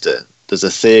Lannister. There's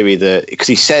a theory that, because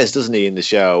he says, doesn't he, in the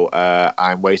show,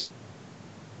 I'm waiting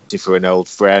for an old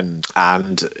friend,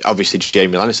 and obviously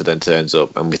Jamie Lannister then turns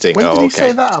up, and we think, when did he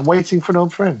say that? I'm waiting for an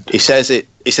old friend. He said it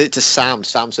to Sam.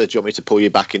 Sam said, "Do you want me to pull you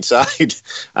back inside?"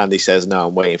 And he says, "No,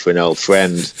 I'm waiting for an old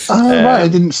friend." Oh, right, I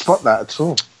didn't spot that at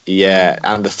all. Yeah,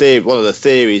 and one of the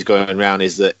theories going around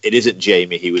is that it isn't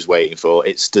Jamie he was waiting for.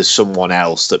 There's someone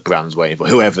else that Bran's waiting for,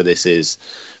 whoever this is,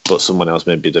 but someone else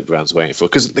maybe that Bran's waiting for.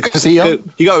 Because you got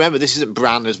to remember, this isn't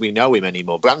Bran as we know him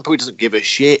anymore. Bran probably doesn't give a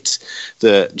shit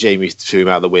that Jamie threw him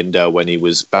out the window when he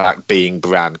was back being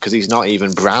Bran, because he's not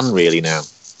even Bran really now.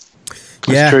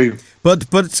 Yeah, that's true. But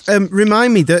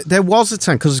remind me that there was a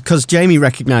time, because Jamie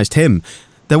recognised him.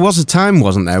 There was a time,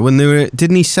 wasn't there, when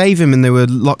didn't he save him and they were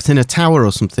locked in a tower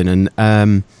or something,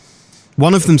 and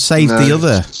one of them saved the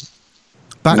other.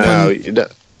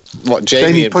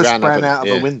 Jamie pushed Bran out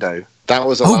of a window. That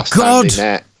was a last standing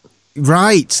net.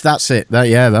 Right, that's it.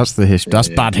 That's the history. That's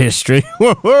bad history.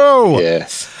 Whoa! Yeah.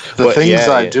 The things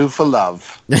I do for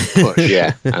love. Push.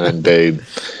 Yeah, and then boom.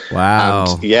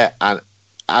 Wow.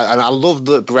 And I love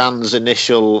that Bran's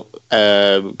initial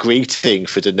greeting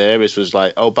for Daenerys was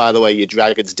like, "Oh, by the way, your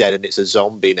dragon's dead and it's a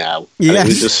zombie now." Yeah, it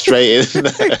was just straight in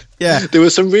there. Yeah, there were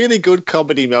some really good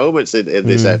comedy moments in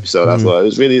this episode. I thought it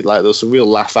was really like there was some real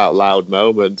laugh out loud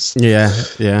moments. Yeah.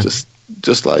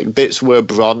 Just like bits where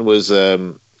Bronn was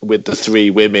with the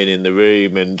three women in the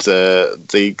room, and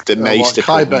the maester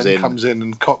comes in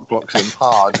and cock blocks him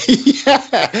hard.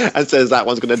 Yeah, and says that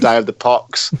one's going to die of the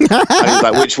pox. And he's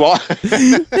like, which one?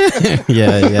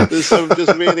 yeah. There's some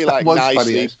just really like nice.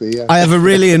 Funny, actually, yeah. I have a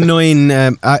really annoying.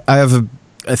 I have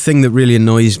a thing that really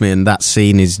annoys me, and that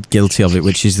scene is guilty of it,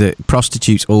 which is that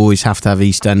prostitutes always have to have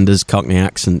EastEnders Cockney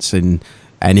accents in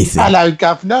anything. Hello,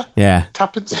 governor. Yeah.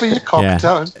 Tuppence for your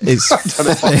cocktail. Yeah.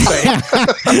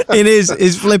 It is.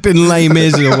 It's flipping lame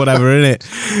is or whatever, isn't it?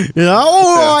 You know,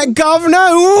 all right, governor.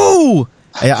 Ooh.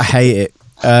 I hate it.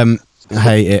 I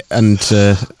hate it. And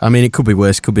I mean, it could be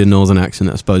worse. It could be a northern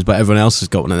accent, I suppose. But everyone else has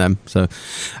got one of them. So,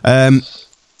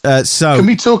 can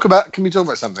we talk about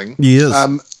something?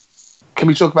 Yes. Can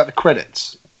we talk about the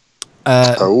credits?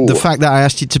 The fact that I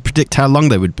asked you to predict how long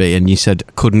they would be, and you said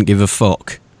couldn't give a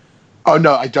fuck. Oh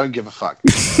no, I don't give a fuck.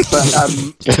 But,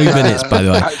 2 minutes, by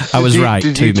the way. I was right.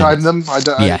 Did 2 you time minutes.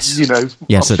 them? Yes.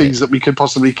 Things that we could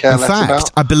possibly care less about. In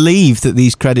fact, I believe that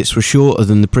these credits were shorter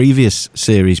than the previous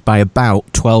series by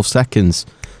about 12 seconds.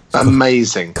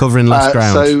 Amazing, covering less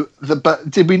ground.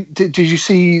 Did you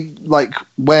see like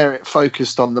where it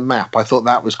focused on the map? I thought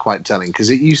that was quite telling, because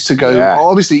it used to go. Yeah.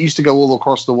 Obviously, it used to go all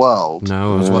across the world.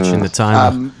 No, I was watching the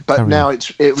timer. But now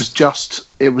it was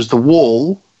the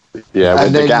wall. Yeah,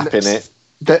 with the gap in it.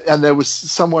 And there was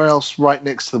somewhere else right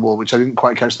next to the wall, which I didn't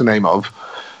quite catch the name of,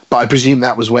 but I presume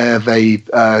that was where they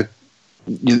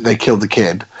killed the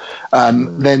kid.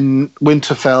 Then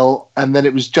Winterfell, and then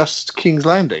it was just King's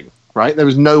Landing, right? There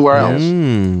was nowhere else.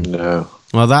 No.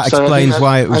 Well, that explains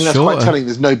why it was and that's shorter. Quite telling.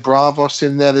 There's no Braavos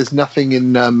in there. There's nothing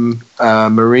in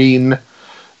Marine.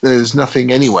 There's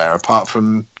nothing anywhere apart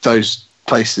from those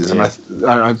places, and I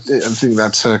think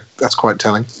that's quite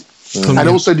telling. And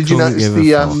also, did you notice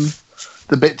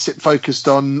the bits it focused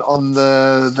on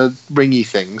the ringy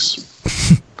things?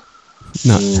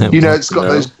 No, it's got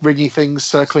those ringy things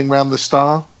circling around the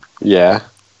star. Yeah.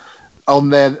 On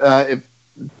there,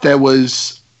 there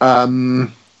was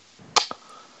bollocks.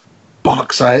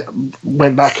 I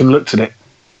went back and looked at it.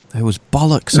 There was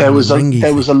bollocks. There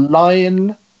was a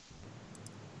lion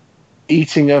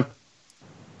eating a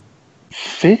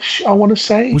fish, I want to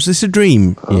say. Was this a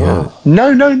dream? Yeah.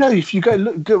 No. If you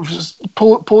go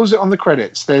pause it on the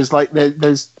credits. There's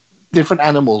there's different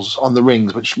animals on the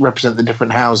rings which represent the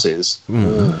different houses,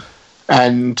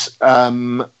 and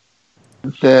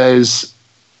there's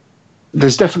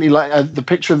definitely the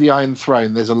picture of the Iron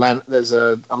Throne. There's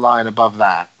a lion above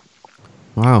that.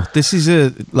 Wow, this is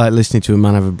like listening to a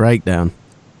man have a breakdown.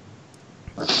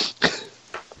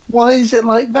 Why is it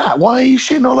like that? Why are you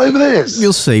shitting all over this?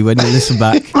 You'll see when you listen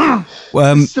back.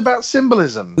 It's about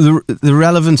symbolism. The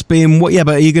relevance being what? Yeah,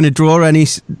 but are you going to draw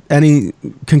any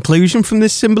conclusion from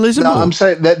this symbolism? No, I'm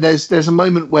saying that there's a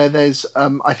moment where there's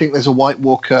I think there's a White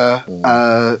Walker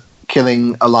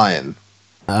killing a lion.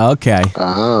 Okay.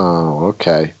 Oh,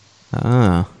 okay.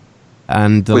 Ah,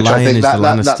 and the Which lion I think is that, the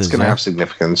Lannisters. that's going to have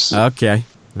significance. Okay.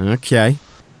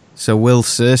 So will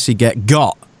Cersei get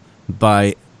got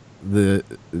by the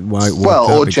White Walker?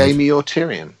 Well, or Jaime or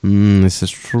Tyrion. This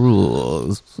is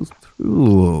true.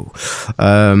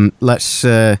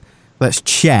 Let's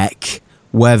check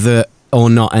whether or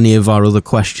not any of our other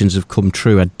questions have come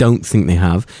true. I don't think they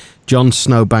have. Jon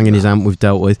Snow banging his aunt we've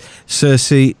dealt with.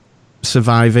 Cersei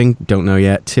surviving, don't know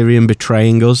yet. Tyrion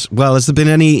betraying us. Well, has there been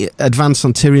any advance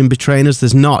on Tyrion betraying us?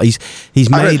 There's not. He's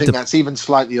made. I don't think that's even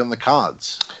slightly on the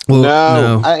cards. Well,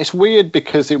 no. It's weird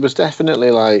because it was definitely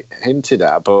like hinted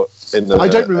at, but I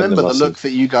don't remember the look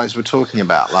that you guys were talking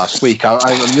about last week. I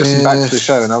listened back to the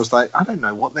show and I was like, I don't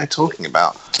know what they're talking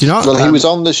about. Do you know? Well, he was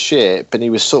on the ship and he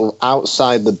was sort of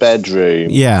outside the bedroom.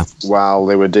 Yeah. While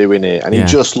they were doing it, and he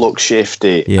just looked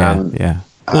shifty. Yeah.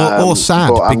 Or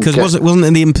sad, because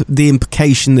wasn't the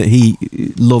implication that he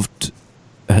loved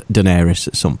Daenerys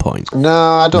at some point? No,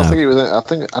 I don't think it was.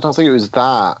 I don't think it was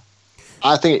that.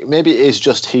 I think maybe it is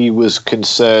just he was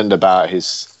concerned about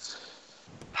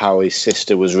how his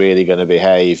sister was really going to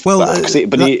behave. Well, that's the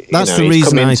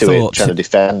reason I thought trying to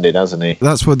defend it, hasn't he?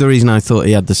 That's the reason I thought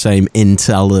he had the same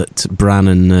intel that Bran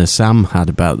and Sam had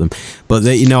about them. But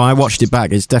I watched it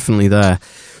back; it's definitely there.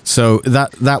 So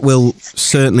that will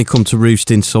certainly come to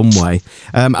roost in some way.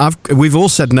 We've all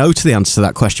said no to the answer to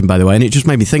that question, by the way, and it just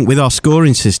made me think, with our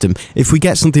scoring system, if we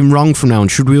get something wrong from now on,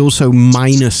 should we also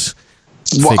minus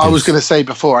what I was going to say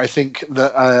before? I think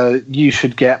that you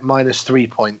should get -3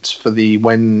 points for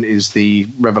when is the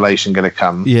revelation going to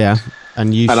come. Yeah.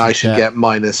 And I should get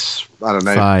minus, I don't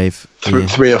know, 5,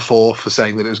 3 or 4 for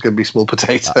saying that it was going to be small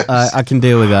potatoes. I can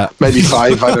deal with that. Maybe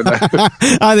 5, I don't know.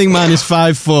 I think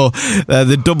 -5 for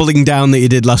the doubling down that you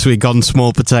did last week on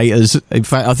small potatoes. In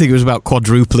fact, I think it was about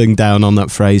quadrupling down on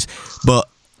that phrase. But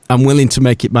I'm willing to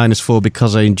make it -4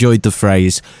 because I enjoyed the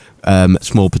phrase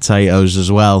small potatoes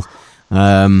as well.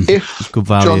 If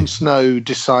Jon Snow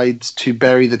decides to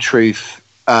bury the truth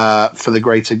for the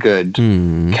greater good,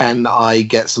 can I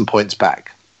get some points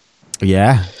back?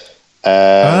 Yeah.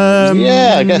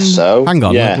 Yeah, I guess so. Hang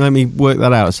on, let me work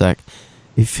that out a sec.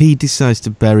 If he decides to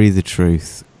bury the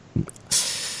truth...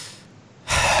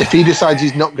 If he decides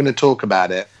he's not going to talk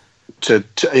about it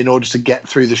in order to get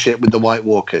through the shit with the White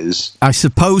Walkers... I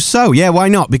suppose so, yeah, why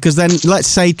not? Because then, let's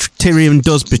say Tyrion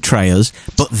does betray us,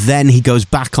 but then he goes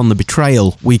back on the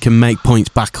betrayal. We can make points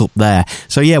back up there.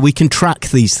 So, yeah, we can track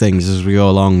these things as we go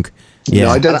along. Yeah.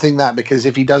 No, I don't think that, because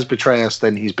if he does betray us,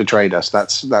 then he's betrayed us.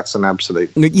 That's an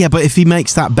absolute... Yeah, but if he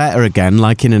makes that better again,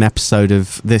 like in an episode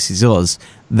of This Is Us,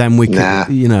 then we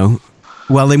can,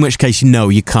 well, in which case,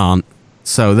 you can't.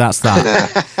 So that's that.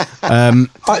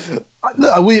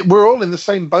 We're all in the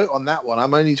same boat on that one.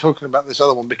 I'm only talking about this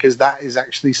other one because that is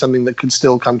actually something that could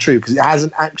still come true, because it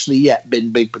hasn't actually yet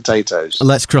been big potatoes.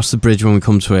 Let's cross the bridge when we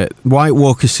come to it. White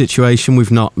Walker situation,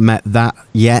 we've not met that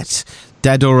yet.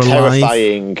 Dead or alive?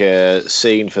 Terrifying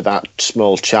scene for that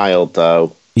small child,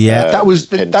 though. Yeah, that was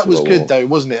good though,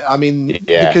 wasn't it? I mean,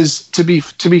 because to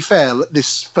be fair,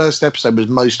 this first episode was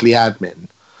mostly admin.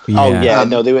 Yeah. Oh yeah,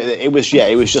 it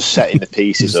was just setting the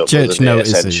pieces up. Church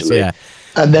notices, essentially. Yeah.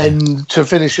 And then to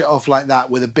finish it off like that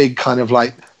with a big kind of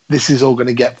like, this is all going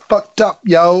to get fucked up,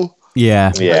 yo.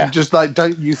 Yeah. And just like,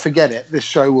 don't you forget it. This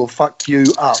show will fuck you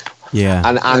up. Yeah.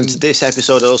 And this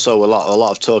episode also a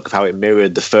lot of talk of how it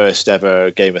mirrored the first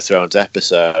ever Game of Thrones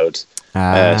episode,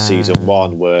 season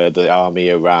 1, where the army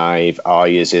arrive,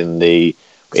 Arya's in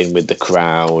with the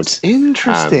crowd.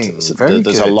 Interesting.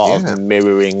 There's a lot of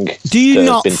mirroring. Do you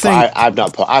not think? I've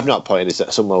not pointed this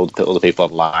at some other people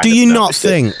online. Do you not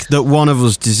think that one of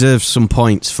us deserves some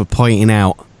points for pointing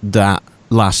out that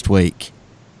last week?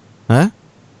 Huh?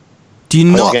 Do you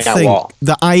not think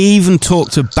that I even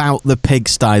talked about the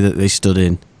pigsty that they stood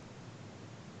in?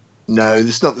 No,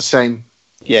 it's not the same.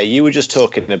 Yeah, you were just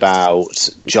talking about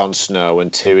Jon Snow and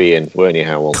Tyrion, weren't you,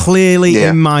 Howell? Clearly,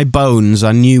 in my bones,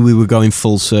 I knew we were going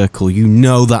full circle.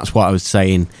 That's what I was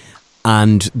saying,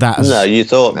 and that's... No, you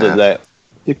thought that...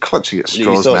 You're clutching at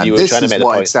straws, man. This is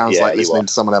what it sounds like listening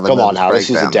to someone have a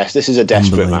nervous breakdown. This is a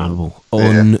desperate man.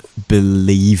 Unbelievable.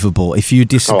 unbelievable. If you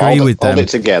disagree with them, hold it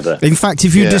together. In fact,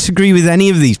 if you disagree with any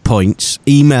of these points,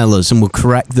 email us and we'll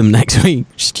correct them next week.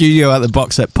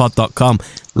 studio@theboxsetpod.com.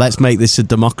 Let's make this a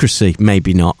democracy.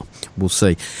 Maybe not. We'll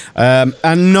see.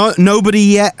 And nobody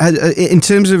yet, in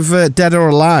terms of Dead or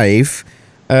Alive,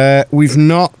 we've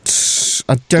not.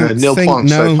 I don't think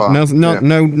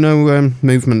no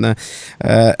movement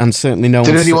there, and certainly no.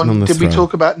 Did we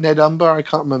talk about Ned Umber? I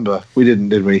can't remember. We didn't,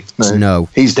 did we? No.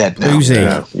 He's dead now. Who's he?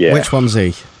 Yeah. Which one's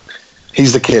he?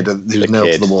 He's the kid who's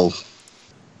nailed to the wall.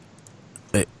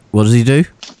 What does he do?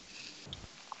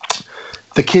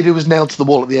 The kid who was nailed to the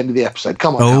wall at the end of the episode.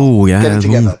 Come on. Oh, now. yeah. Get it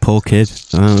together. Poor kid.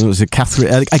 It was a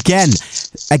Catherine.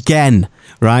 Again,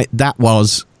 right? That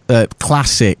was a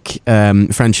classic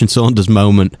French and Saunders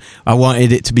moment. I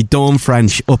wanted it to be Dawn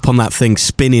French up on that thing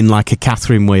spinning like a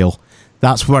Catherine wheel.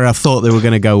 That's where I thought they were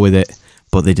going to go with it,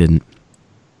 but they didn't.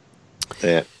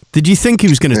 Yeah. Did you think he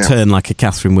was going to turn like a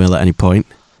Catherine wheel at any point?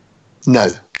 No.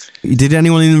 Did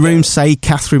anyone in the room say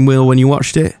Catherine wheel when you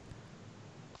watched it?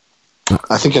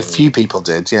 I think a few people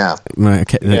did, yeah. Right,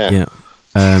 okay, yeah.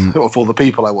 Of all the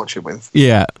people I watch it with.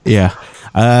 Yeah.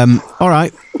 All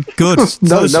right, good.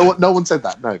 No one said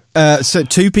that, no. So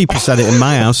 2 people said it in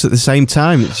my house at the same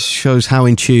time. It shows how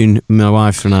in tune my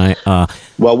wife and I are.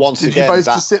 Well, once again... Did you both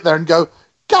just sit there and go,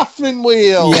 Catherine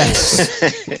wheel? Yes.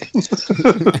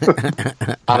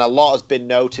 And a lot has been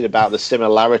noted about the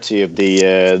similarity of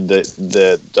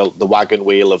the wagon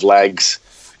wheel of legs.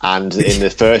 And in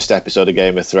the first episode of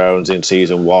Game of Thrones in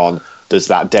season 1, there's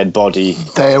that dead body.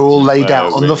 They're all laid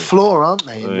out on the floor, aren't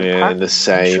they? In the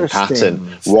same pattern.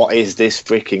 What is this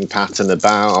freaking pattern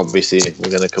about? Obviously, we're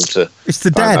going to come to it's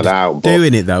the find dead that out.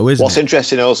 doing it, though, isn't it? What's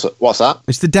interesting also... What's that?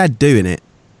 It's the dead doing it.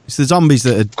 It's the zombies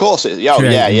that are... Of course. The dead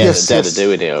are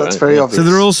doing it. That's very obvious. So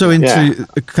they're also into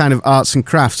kind of arts and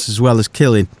crafts as well as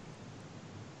killing.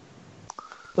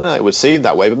 Well, it would seem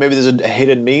that way, but maybe there's a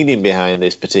hidden meaning behind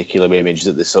this particular image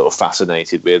that they're sort of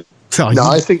fascinated with. No,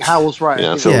 I think Howell's right.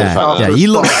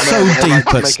 You look so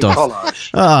deep at stuff.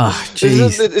 Ah,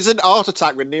 jeez. It's an art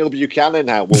attack with Neil Buchanan,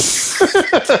 Howell.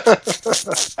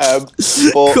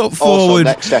 Cut forward.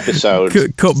 Next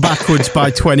episode. Cut backwards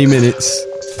by 20 minutes.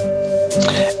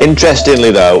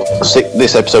 Interestingly, though,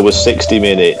 this episode was 60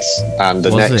 minutes, and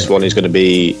the next one is going to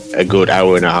be a good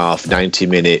hour and a half,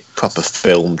 90-minute proper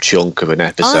film chunk of an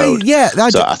episode.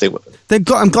 I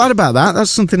think I'm glad about that. That's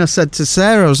something I said to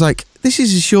Sarah. I was like, "This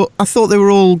is a short." I thought they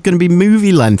were all going to be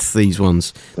movie length. These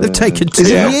ones they've taken 2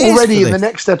 years already. In the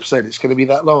next episode, it's going to be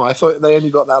that long. I thought they only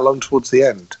got that long towards the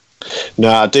end. No,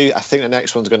 I do. I think the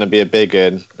next one's going to be a big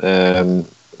one.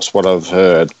 That's what I've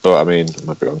heard, but I mean, I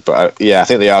might be wrong. But I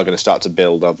think they are going to start to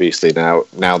build. Obviously, now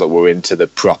that we're into the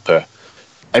proper,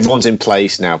 everyone's in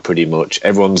place now. Pretty much,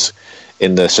 everyone's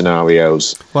in the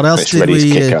scenarios. What else did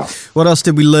we? What else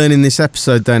did we learn in this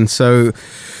episode then? So,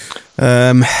 we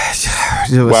learned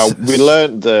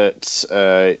that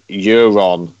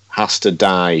Euron has to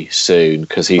die soon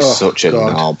because he's such a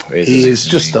knob. He is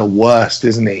just the worst,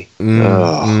 isn't he?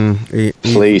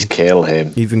 Please kill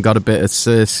him. Even got a bit of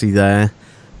Cersei there.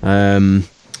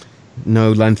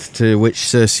 No length to which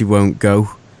Cersei won't go.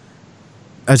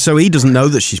 So he doesn't know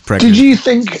that she's pregnant. Did you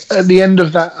think at the end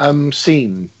of that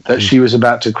scene that she was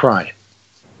about to cry?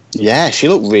 Yeah, she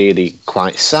looked really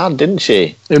quite sad, didn't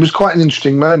she? It was quite an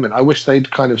interesting moment. I wish they'd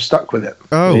kind of stuck with it.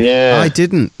 Oh, yeah. I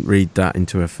didn't read that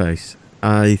into her face.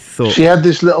 I thought... She had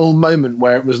this little moment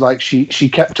where it was like she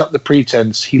kept up the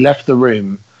pretense, he left the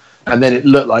room, and then it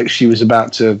looked like she was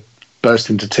about to burst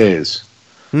into tears.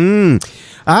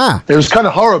 It was kind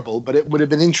of horrible, but it would have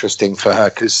been interesting for her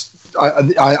because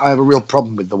I have a real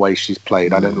problem with the way she's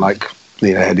played. I don't like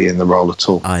Lena Headey in the role at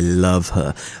all. I love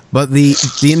her. But the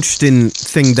interesting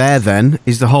thing there then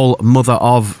is the whole mother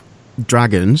of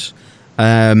dragons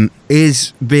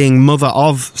is being mother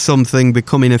of something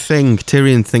becoming a thing.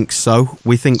 Tyrion thinks so.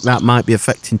 We think that might be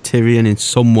affecting Tyrion in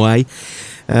some way.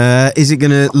 Is it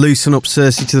going to loosen up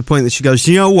Cersei to the point that she goes,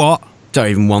 you know what? Don't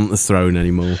even want the throne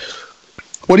anymore.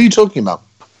 What are you talking about?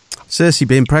 Cersei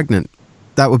being pregnant.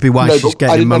 That would be why she's getting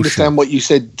emotional. I didn't understand what you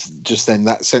said just then,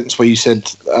 that sentence where you said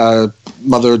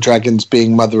mother of dragons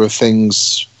being mother of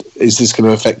things. Is this going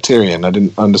to affect Tyrion? I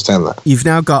didn't understand that. You've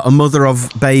now got a mother of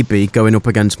baby going up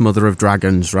against mother of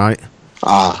dragons, right?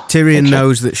 Tyrion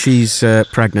knows that she's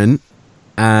pregnant,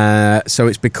 so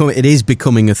it is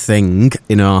becoming a thing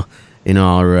in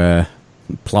our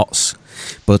plots.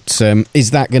 But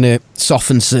is that going to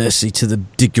soften Cersei to the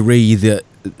degree that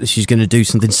she's going to do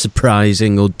something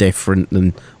surprising or different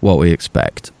than what we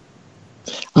expect?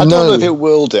 I don't know if it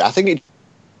will do. I think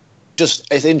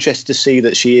it's interesting to see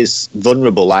that she is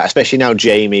vulnerable, like especially now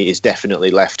Jaime is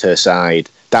definitely left her side.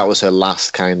 that was her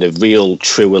last kind of real,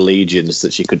 true allegiance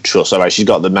that she could trust. All right, she's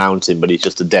got the Mountain, but he's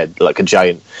just a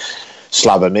giant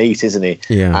slab of meat, isn't he?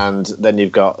 Yeah. And then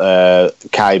you've got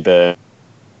Qyburn,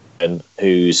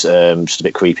 who's just a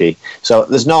bit creepy. So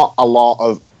there's not a lot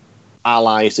of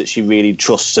allies that she really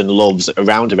trusts and loves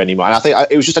around her anymore. And I think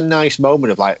it was just a nice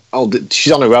moment of like, oh,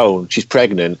 she's on her own, she's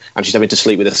pregnant, and she's having to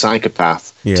sleep with a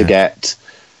psychopath to get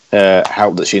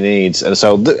help that she needs. And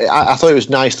so I thought it was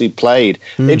nicely played.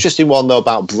 Interesting one, though,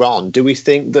 about Bronn. Do we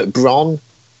think that Bronn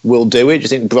will do it? Do you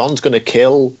think Bronn's going to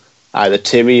kill either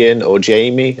Tyrion or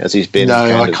Jaime, as he's been?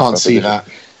 No, I can't see that.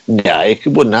 No, it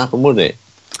wouldn't happen, would it?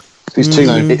 He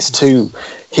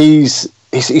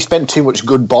spent too much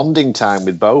good bonding time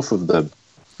with both of them.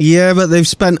 Yeah, but they've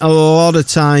spent a lot of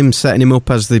time setting him up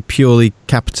as the purely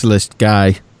capitalist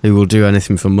guy who will do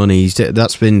anything for money.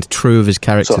 That's been true of his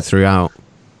character throughout.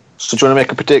 So do you want to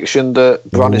make a prediction that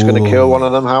Bronn is going to kill one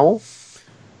of them, Howell?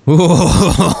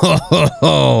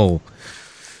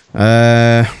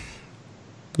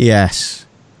 Yes.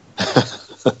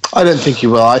 I don't think he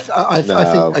will. I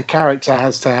think a character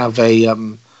has to have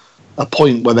a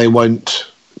point where they won't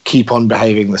keep on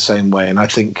behaving the same way, and I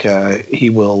think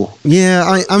he will.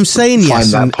 Yeah, I'm saying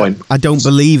yes. Find that point. I don't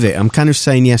believe it. I'm kind of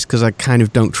saying yes because I kind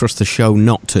of don't trust the show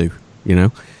not to. You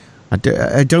know, I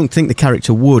don't think the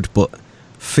character would, but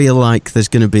feel like there's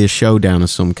going to be a showdown of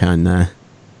some kind there.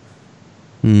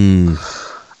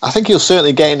 I think he'll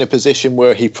certainly get in a position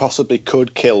where he possibly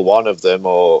could kill one of them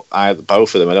or either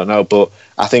both of them. I don't know, but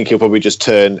I think he'll probably just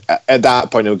turn at that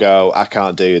point. He'll go, "I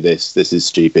can't do this. This is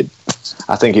stupid."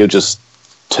 I think he'll just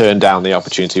turn down the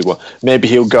opportunity. Well, maybe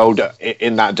he'll go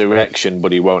in that direction,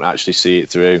 but he won't actually see it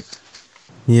through.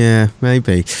 Yeah,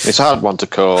 maybe. It's a hard one to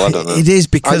call. I don't know. It is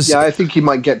because I think he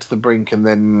might get to the brink and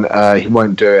then he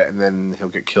won't do it, and then he'll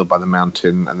get killed by the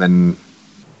Mountain, and then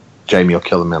Jaime will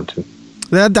kill the Mountain.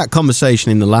 They had that conversation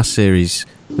in the last series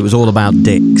that was all about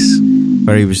dicks,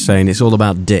 where he was saying it's all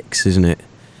about dicks, isn't it?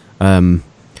 And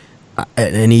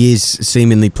he is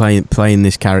seemingly playing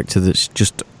this character that's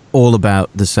just all about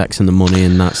the sex and the money,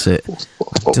 and that's it.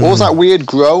 What was that weird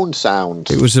groan sound?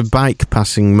 It was a bike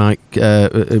passing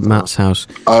at Matt's house.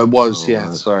 Oh, it was,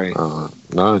 yeah, sorry.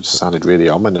 No, it just sounded really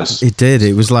ominous. It did.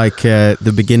 It was like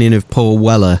the beginning of Paul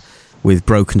Weller with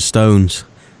Broken Stones.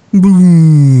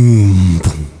 Boom,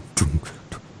 boom, boom,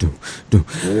 boom,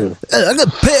 boom. Like a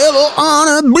pebble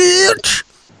on a bridge,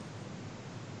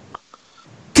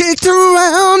 kicked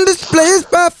around, displaced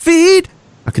by feet.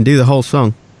 I can do the whole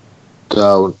song.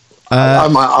 Don't.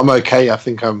 I'm okay. I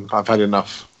think I've had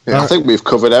enough. Yeah. I think we've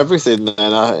covered everything. Then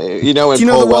do you know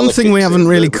the one thing we haven't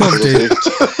really covered?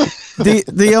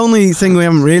 The only thing we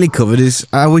haven't really covered is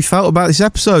how we felt about this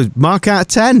episode. Mark out of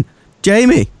 10,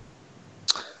 Jamie.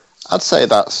 I'd say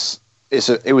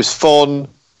it was fun,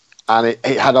 and it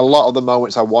had a lot of the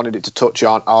moments I wanted it to touch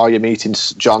on. Oh, you're meeting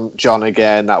John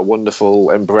again, that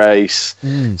wonderful embrace.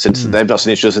 Since they've not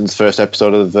seen each other since the first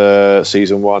episode of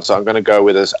season 1, so I'm going to go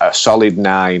with a solid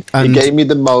 9. It gave me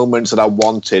the moments that I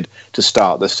wanted to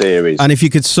start the series. And if you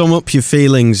could sum up your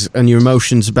feelings and your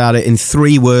emotions about it in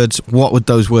 3 words, what would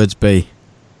those words be?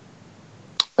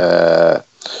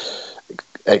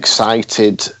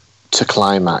 Excited to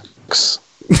climax.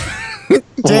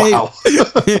 Wow.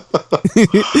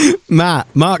 Matt,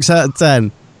 marks out of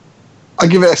 10. I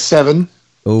give it a 7.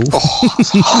 Oh.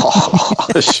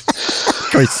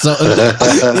 Chris Sutton.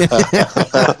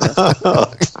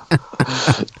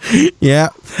 Yeah,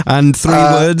 and 3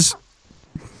 words.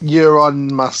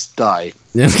 Euron must die.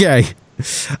 Okay,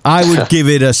 I would give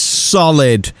it a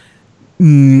solid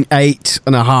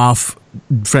 8.5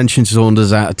 French and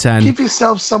Saunders out of 10. Give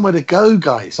yourself somewhere to go,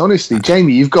 guys. Honestly,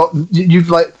 Jamie, you've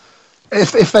like.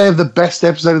 If they have the best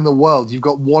episode in the world, you've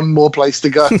got one more place to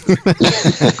go.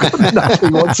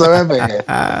 Nothing whatsoever here.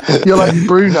 You're like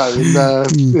Bruno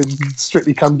in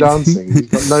Strictly Come Dancing.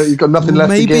 You've got nothing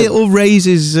left to give. Maybe it'll raise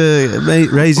his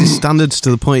standards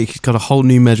to the point he's got a whole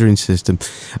new measuring system.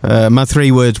 My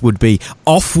 3 words would be,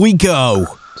 off we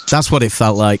go. That's what it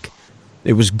felt like.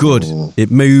 It was good. It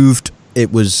moved.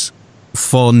 It was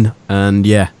fun. And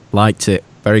yeah, liked it.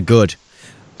 Very good.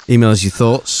 Email us your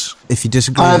thoughts. If you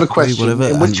disagree, I have a question.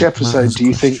 In which episode do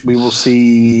you think we will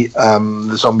see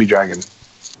the zombie dragon?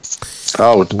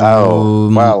 Well,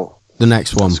 the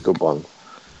next one. That's a good one.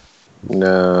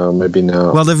 No, maybe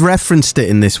not. Well, they've referenced it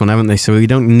in this one, haven't they? So we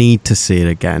don't need to see it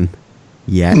again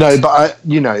yet. No, but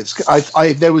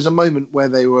there was a moment where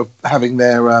they were having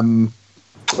their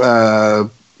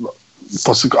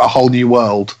possibly a whole new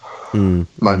world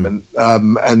moment,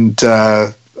 and.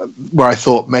 Where I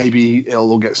thought maybe it'll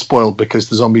all get spoiled because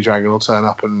the zombie dragon will turn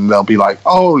up and they'll be like,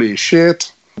 holy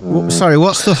shit. Sorry,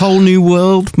 what's the whole new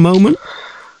world moment?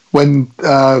 when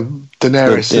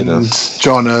Daenerys and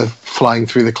Jon are flying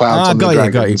through the clouds on the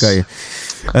dragons. Got you.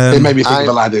 It made me think of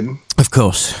Aladdin. Of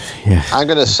course, yeah. I'm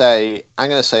gonna say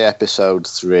episode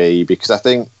 3 because I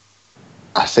think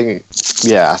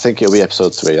it'll be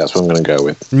episode 3. That's what I'm going to go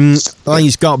with. I think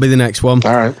it's got to be the next one.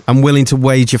 All right. I'm willing to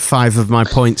wager 5 of my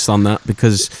points on that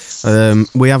because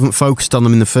we haven't focused on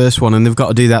them in the first one, and they've got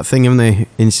to do that thing, haven't they,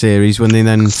 in series when they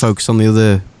then focus on the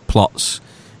other plots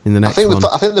in the next one.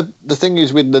 I think the thing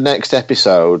is with the next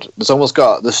episode,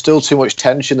 there's still too much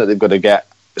tension that they've got to get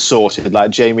sorted.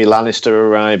 Like Jaime Lannister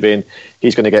arriving,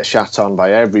 he's going to get shat on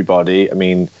by everybody. I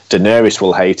mean, Daenerys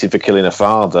will hate him for killing her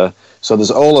father. So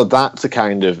there's all of that to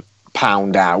kind of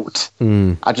pound out.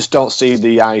 I just don't see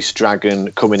the Ice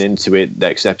Dragon coming into it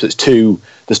next episode.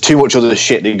 There's too much other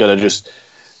shit they've got to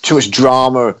too much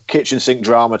drama, kitchen sink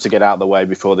drama to get out of the way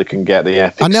before they can get the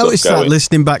epic. I noticed that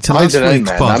listening back to last week's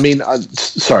podcast. I mean,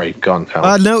 sorry, go on, Carl.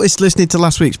 I noticed listening to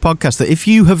last week's podcast that if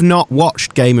you have not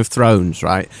watched Game of Thrones,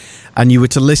 right, and you were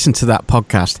to listen to that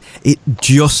podcast, it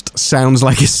just sounds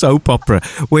like a soap opera.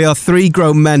 We are 3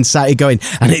 grown men sat here going,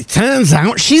 and it turns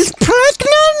out she's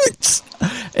pregnant.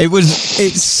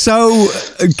 It's so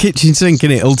kitchen sink,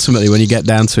 isn't it, ultimately, when you get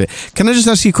down to it. Can I just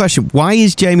ask you a question? Why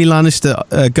is Jaime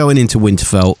Lannister going into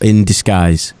Winterfell in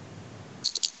disguise?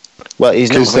 Well,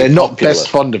 because they're not best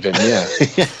fond of him, yeah.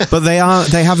 But they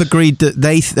have agreed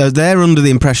that they're under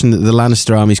the impression that the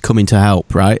Lannister army's coming to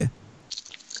help, right?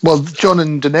 Well, Jon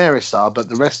and Daenerys are, but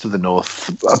the rest of the North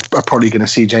are probably going to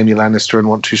see Jaime Lannister and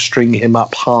want to string him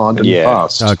up hard and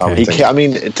fast. Okay.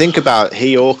 Think about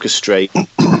he orchestrated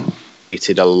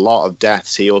a lot of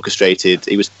deaths. He was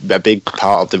a big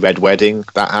part of the Red Wedding,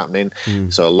 that happening.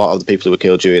 So a lot of the people who were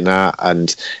killed during that,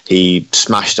 and he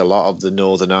smashed a lot of the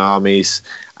Northern armies.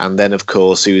 And then, of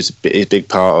course, he was a big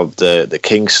part of the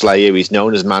Kingslayer. He's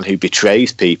known as a man who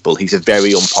betrays people. He's a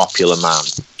very unpopular man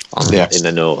in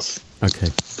the North. Okay.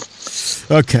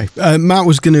 Matt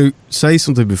was going to say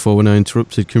something before when I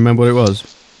interrupted. Can you remember what it was?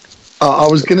 I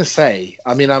was going to say,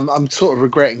 I mean, I'm sort of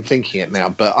regretting thinking it now,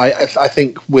 but I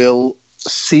think we'll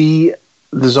see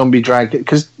the zombie dragon,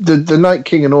 because the Night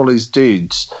King and all his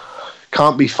dudes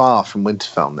can't be far from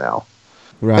Winterfell now.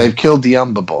 Right. They've killed the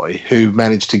Umber Boy, who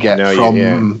managed to get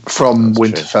from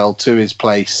Winterfell to his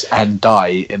place and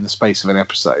die in the space of an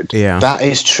episode. Yeah, that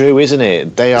is true, isn't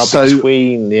it? They are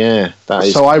between. Yeah, that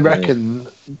is. So I reckon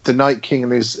the Night King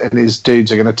and his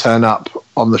dudes are going to turn up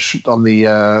on the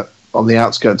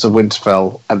outskirts of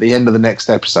Winterfell at the end of the next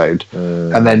episode,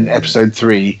 and then episode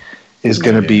 3 is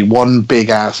going to be one big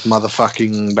ass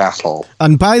motherfucking battle.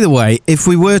 And by the way, if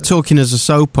we were talking as a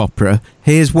soap opera,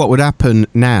 here's what would happen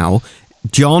now.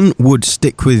 Jon would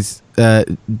stick with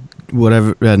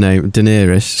whatever her name,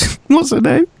 Daenerys. What's her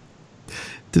name?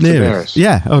 Daenerys.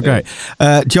 Yeah, okay.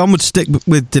 Yeah. Jon would stick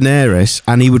with Daenerys,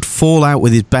 and he would fall out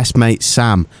with his best mate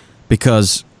Sam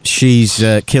because she's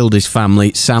killed his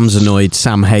family. Sam's annoyed.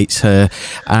 Sam hates her,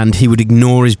 and he would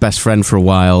ignore his best friend for a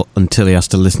while until he has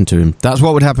to listen to him. That's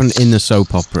what would happen in the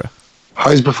soap opera.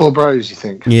 Highs before bros, you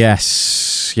think? Yes.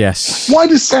 Why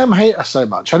does Sam hate her so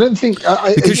much? I don't think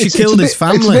because she killed his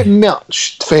family. It's a bit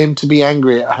much for him to be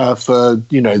angry at her for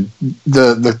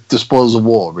the spoils of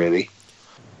war, really.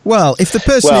 Well, if the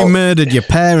person who murdered your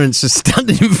parents is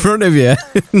standing in front of you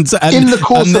and in the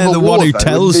course and they're of the war, one who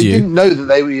tells they you, didn't know that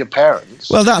they were your parents.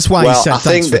 Well, that's why he said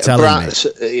thanks for telling me.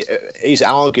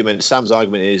 Sam's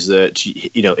argument is that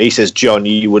he says, Jon,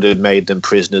 you would have made them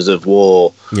prisoners of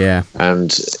war. Yeah,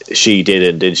 and she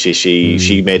didn't she?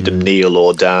 She made them kneel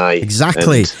or die.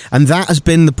 Exactly, and that has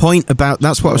been the point about.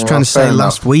 That's what I was trying to say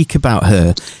last week about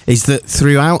her. Is that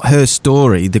throughout her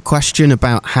story, the question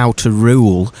about how to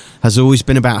rule has always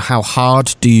been about how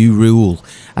hard do you rule,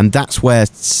 and that's where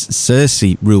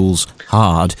Cersei rules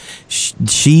hard.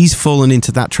 She's fallen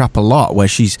into that trap a lot, where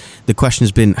the question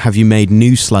has been, have you made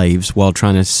new slaves while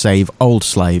trying to save old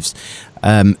slaves?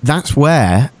 That's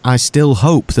where I still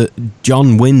hope that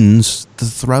Jon wins the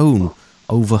throne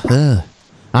over her.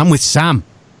 I'm with Sam.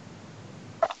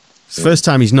 It's the first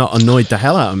time he's not annoyed the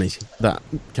hell out of me, that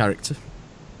character.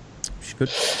 Which is good.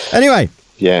 Anyway,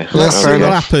 let's see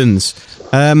what happens.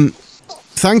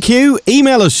 Thank you.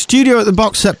 Email us,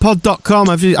 studio@theboxsetpod.com.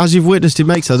 As you've witnessed, it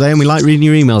makes our day, and we like reading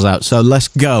your emails out, so let's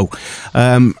go.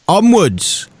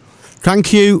 Onwards.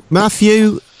 Thank you,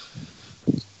 Matthew.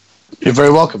 You're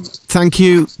very welcome. Thank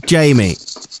you, Jamie.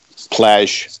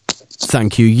 Pleasure.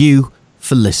 Thank you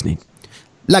for listening.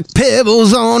 Like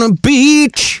pebbles on a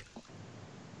beach,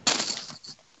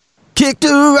 kicked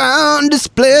around,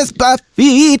 displaced by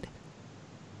feet.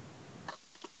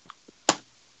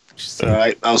 All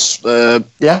right, I'll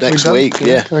next week.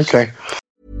 Yeah. Okay.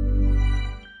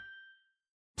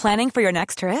 Planning for your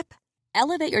next trip?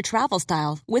 Elevate your travel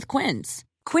style with Quince.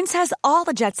 Quince has all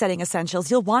the jet-setting essentials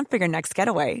you'll want for your next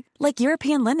getaway, like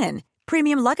European linen,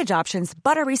 premium luggage options,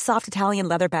 buttery soft Italian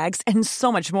leather bags, and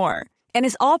so much more. And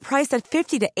is all priced at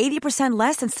 50 to 80%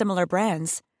 less than similar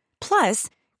brands. Plus,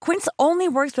 Quince only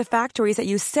works with factories that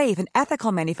use safe and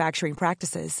ethical manufacturing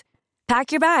practices.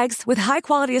 Pack your bags with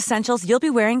high-quality essentials you'll be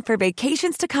wearing for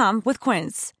vacations to come with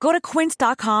Quince. Go to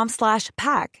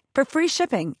quince.com/pack for free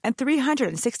shipping and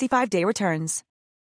 365-day returns.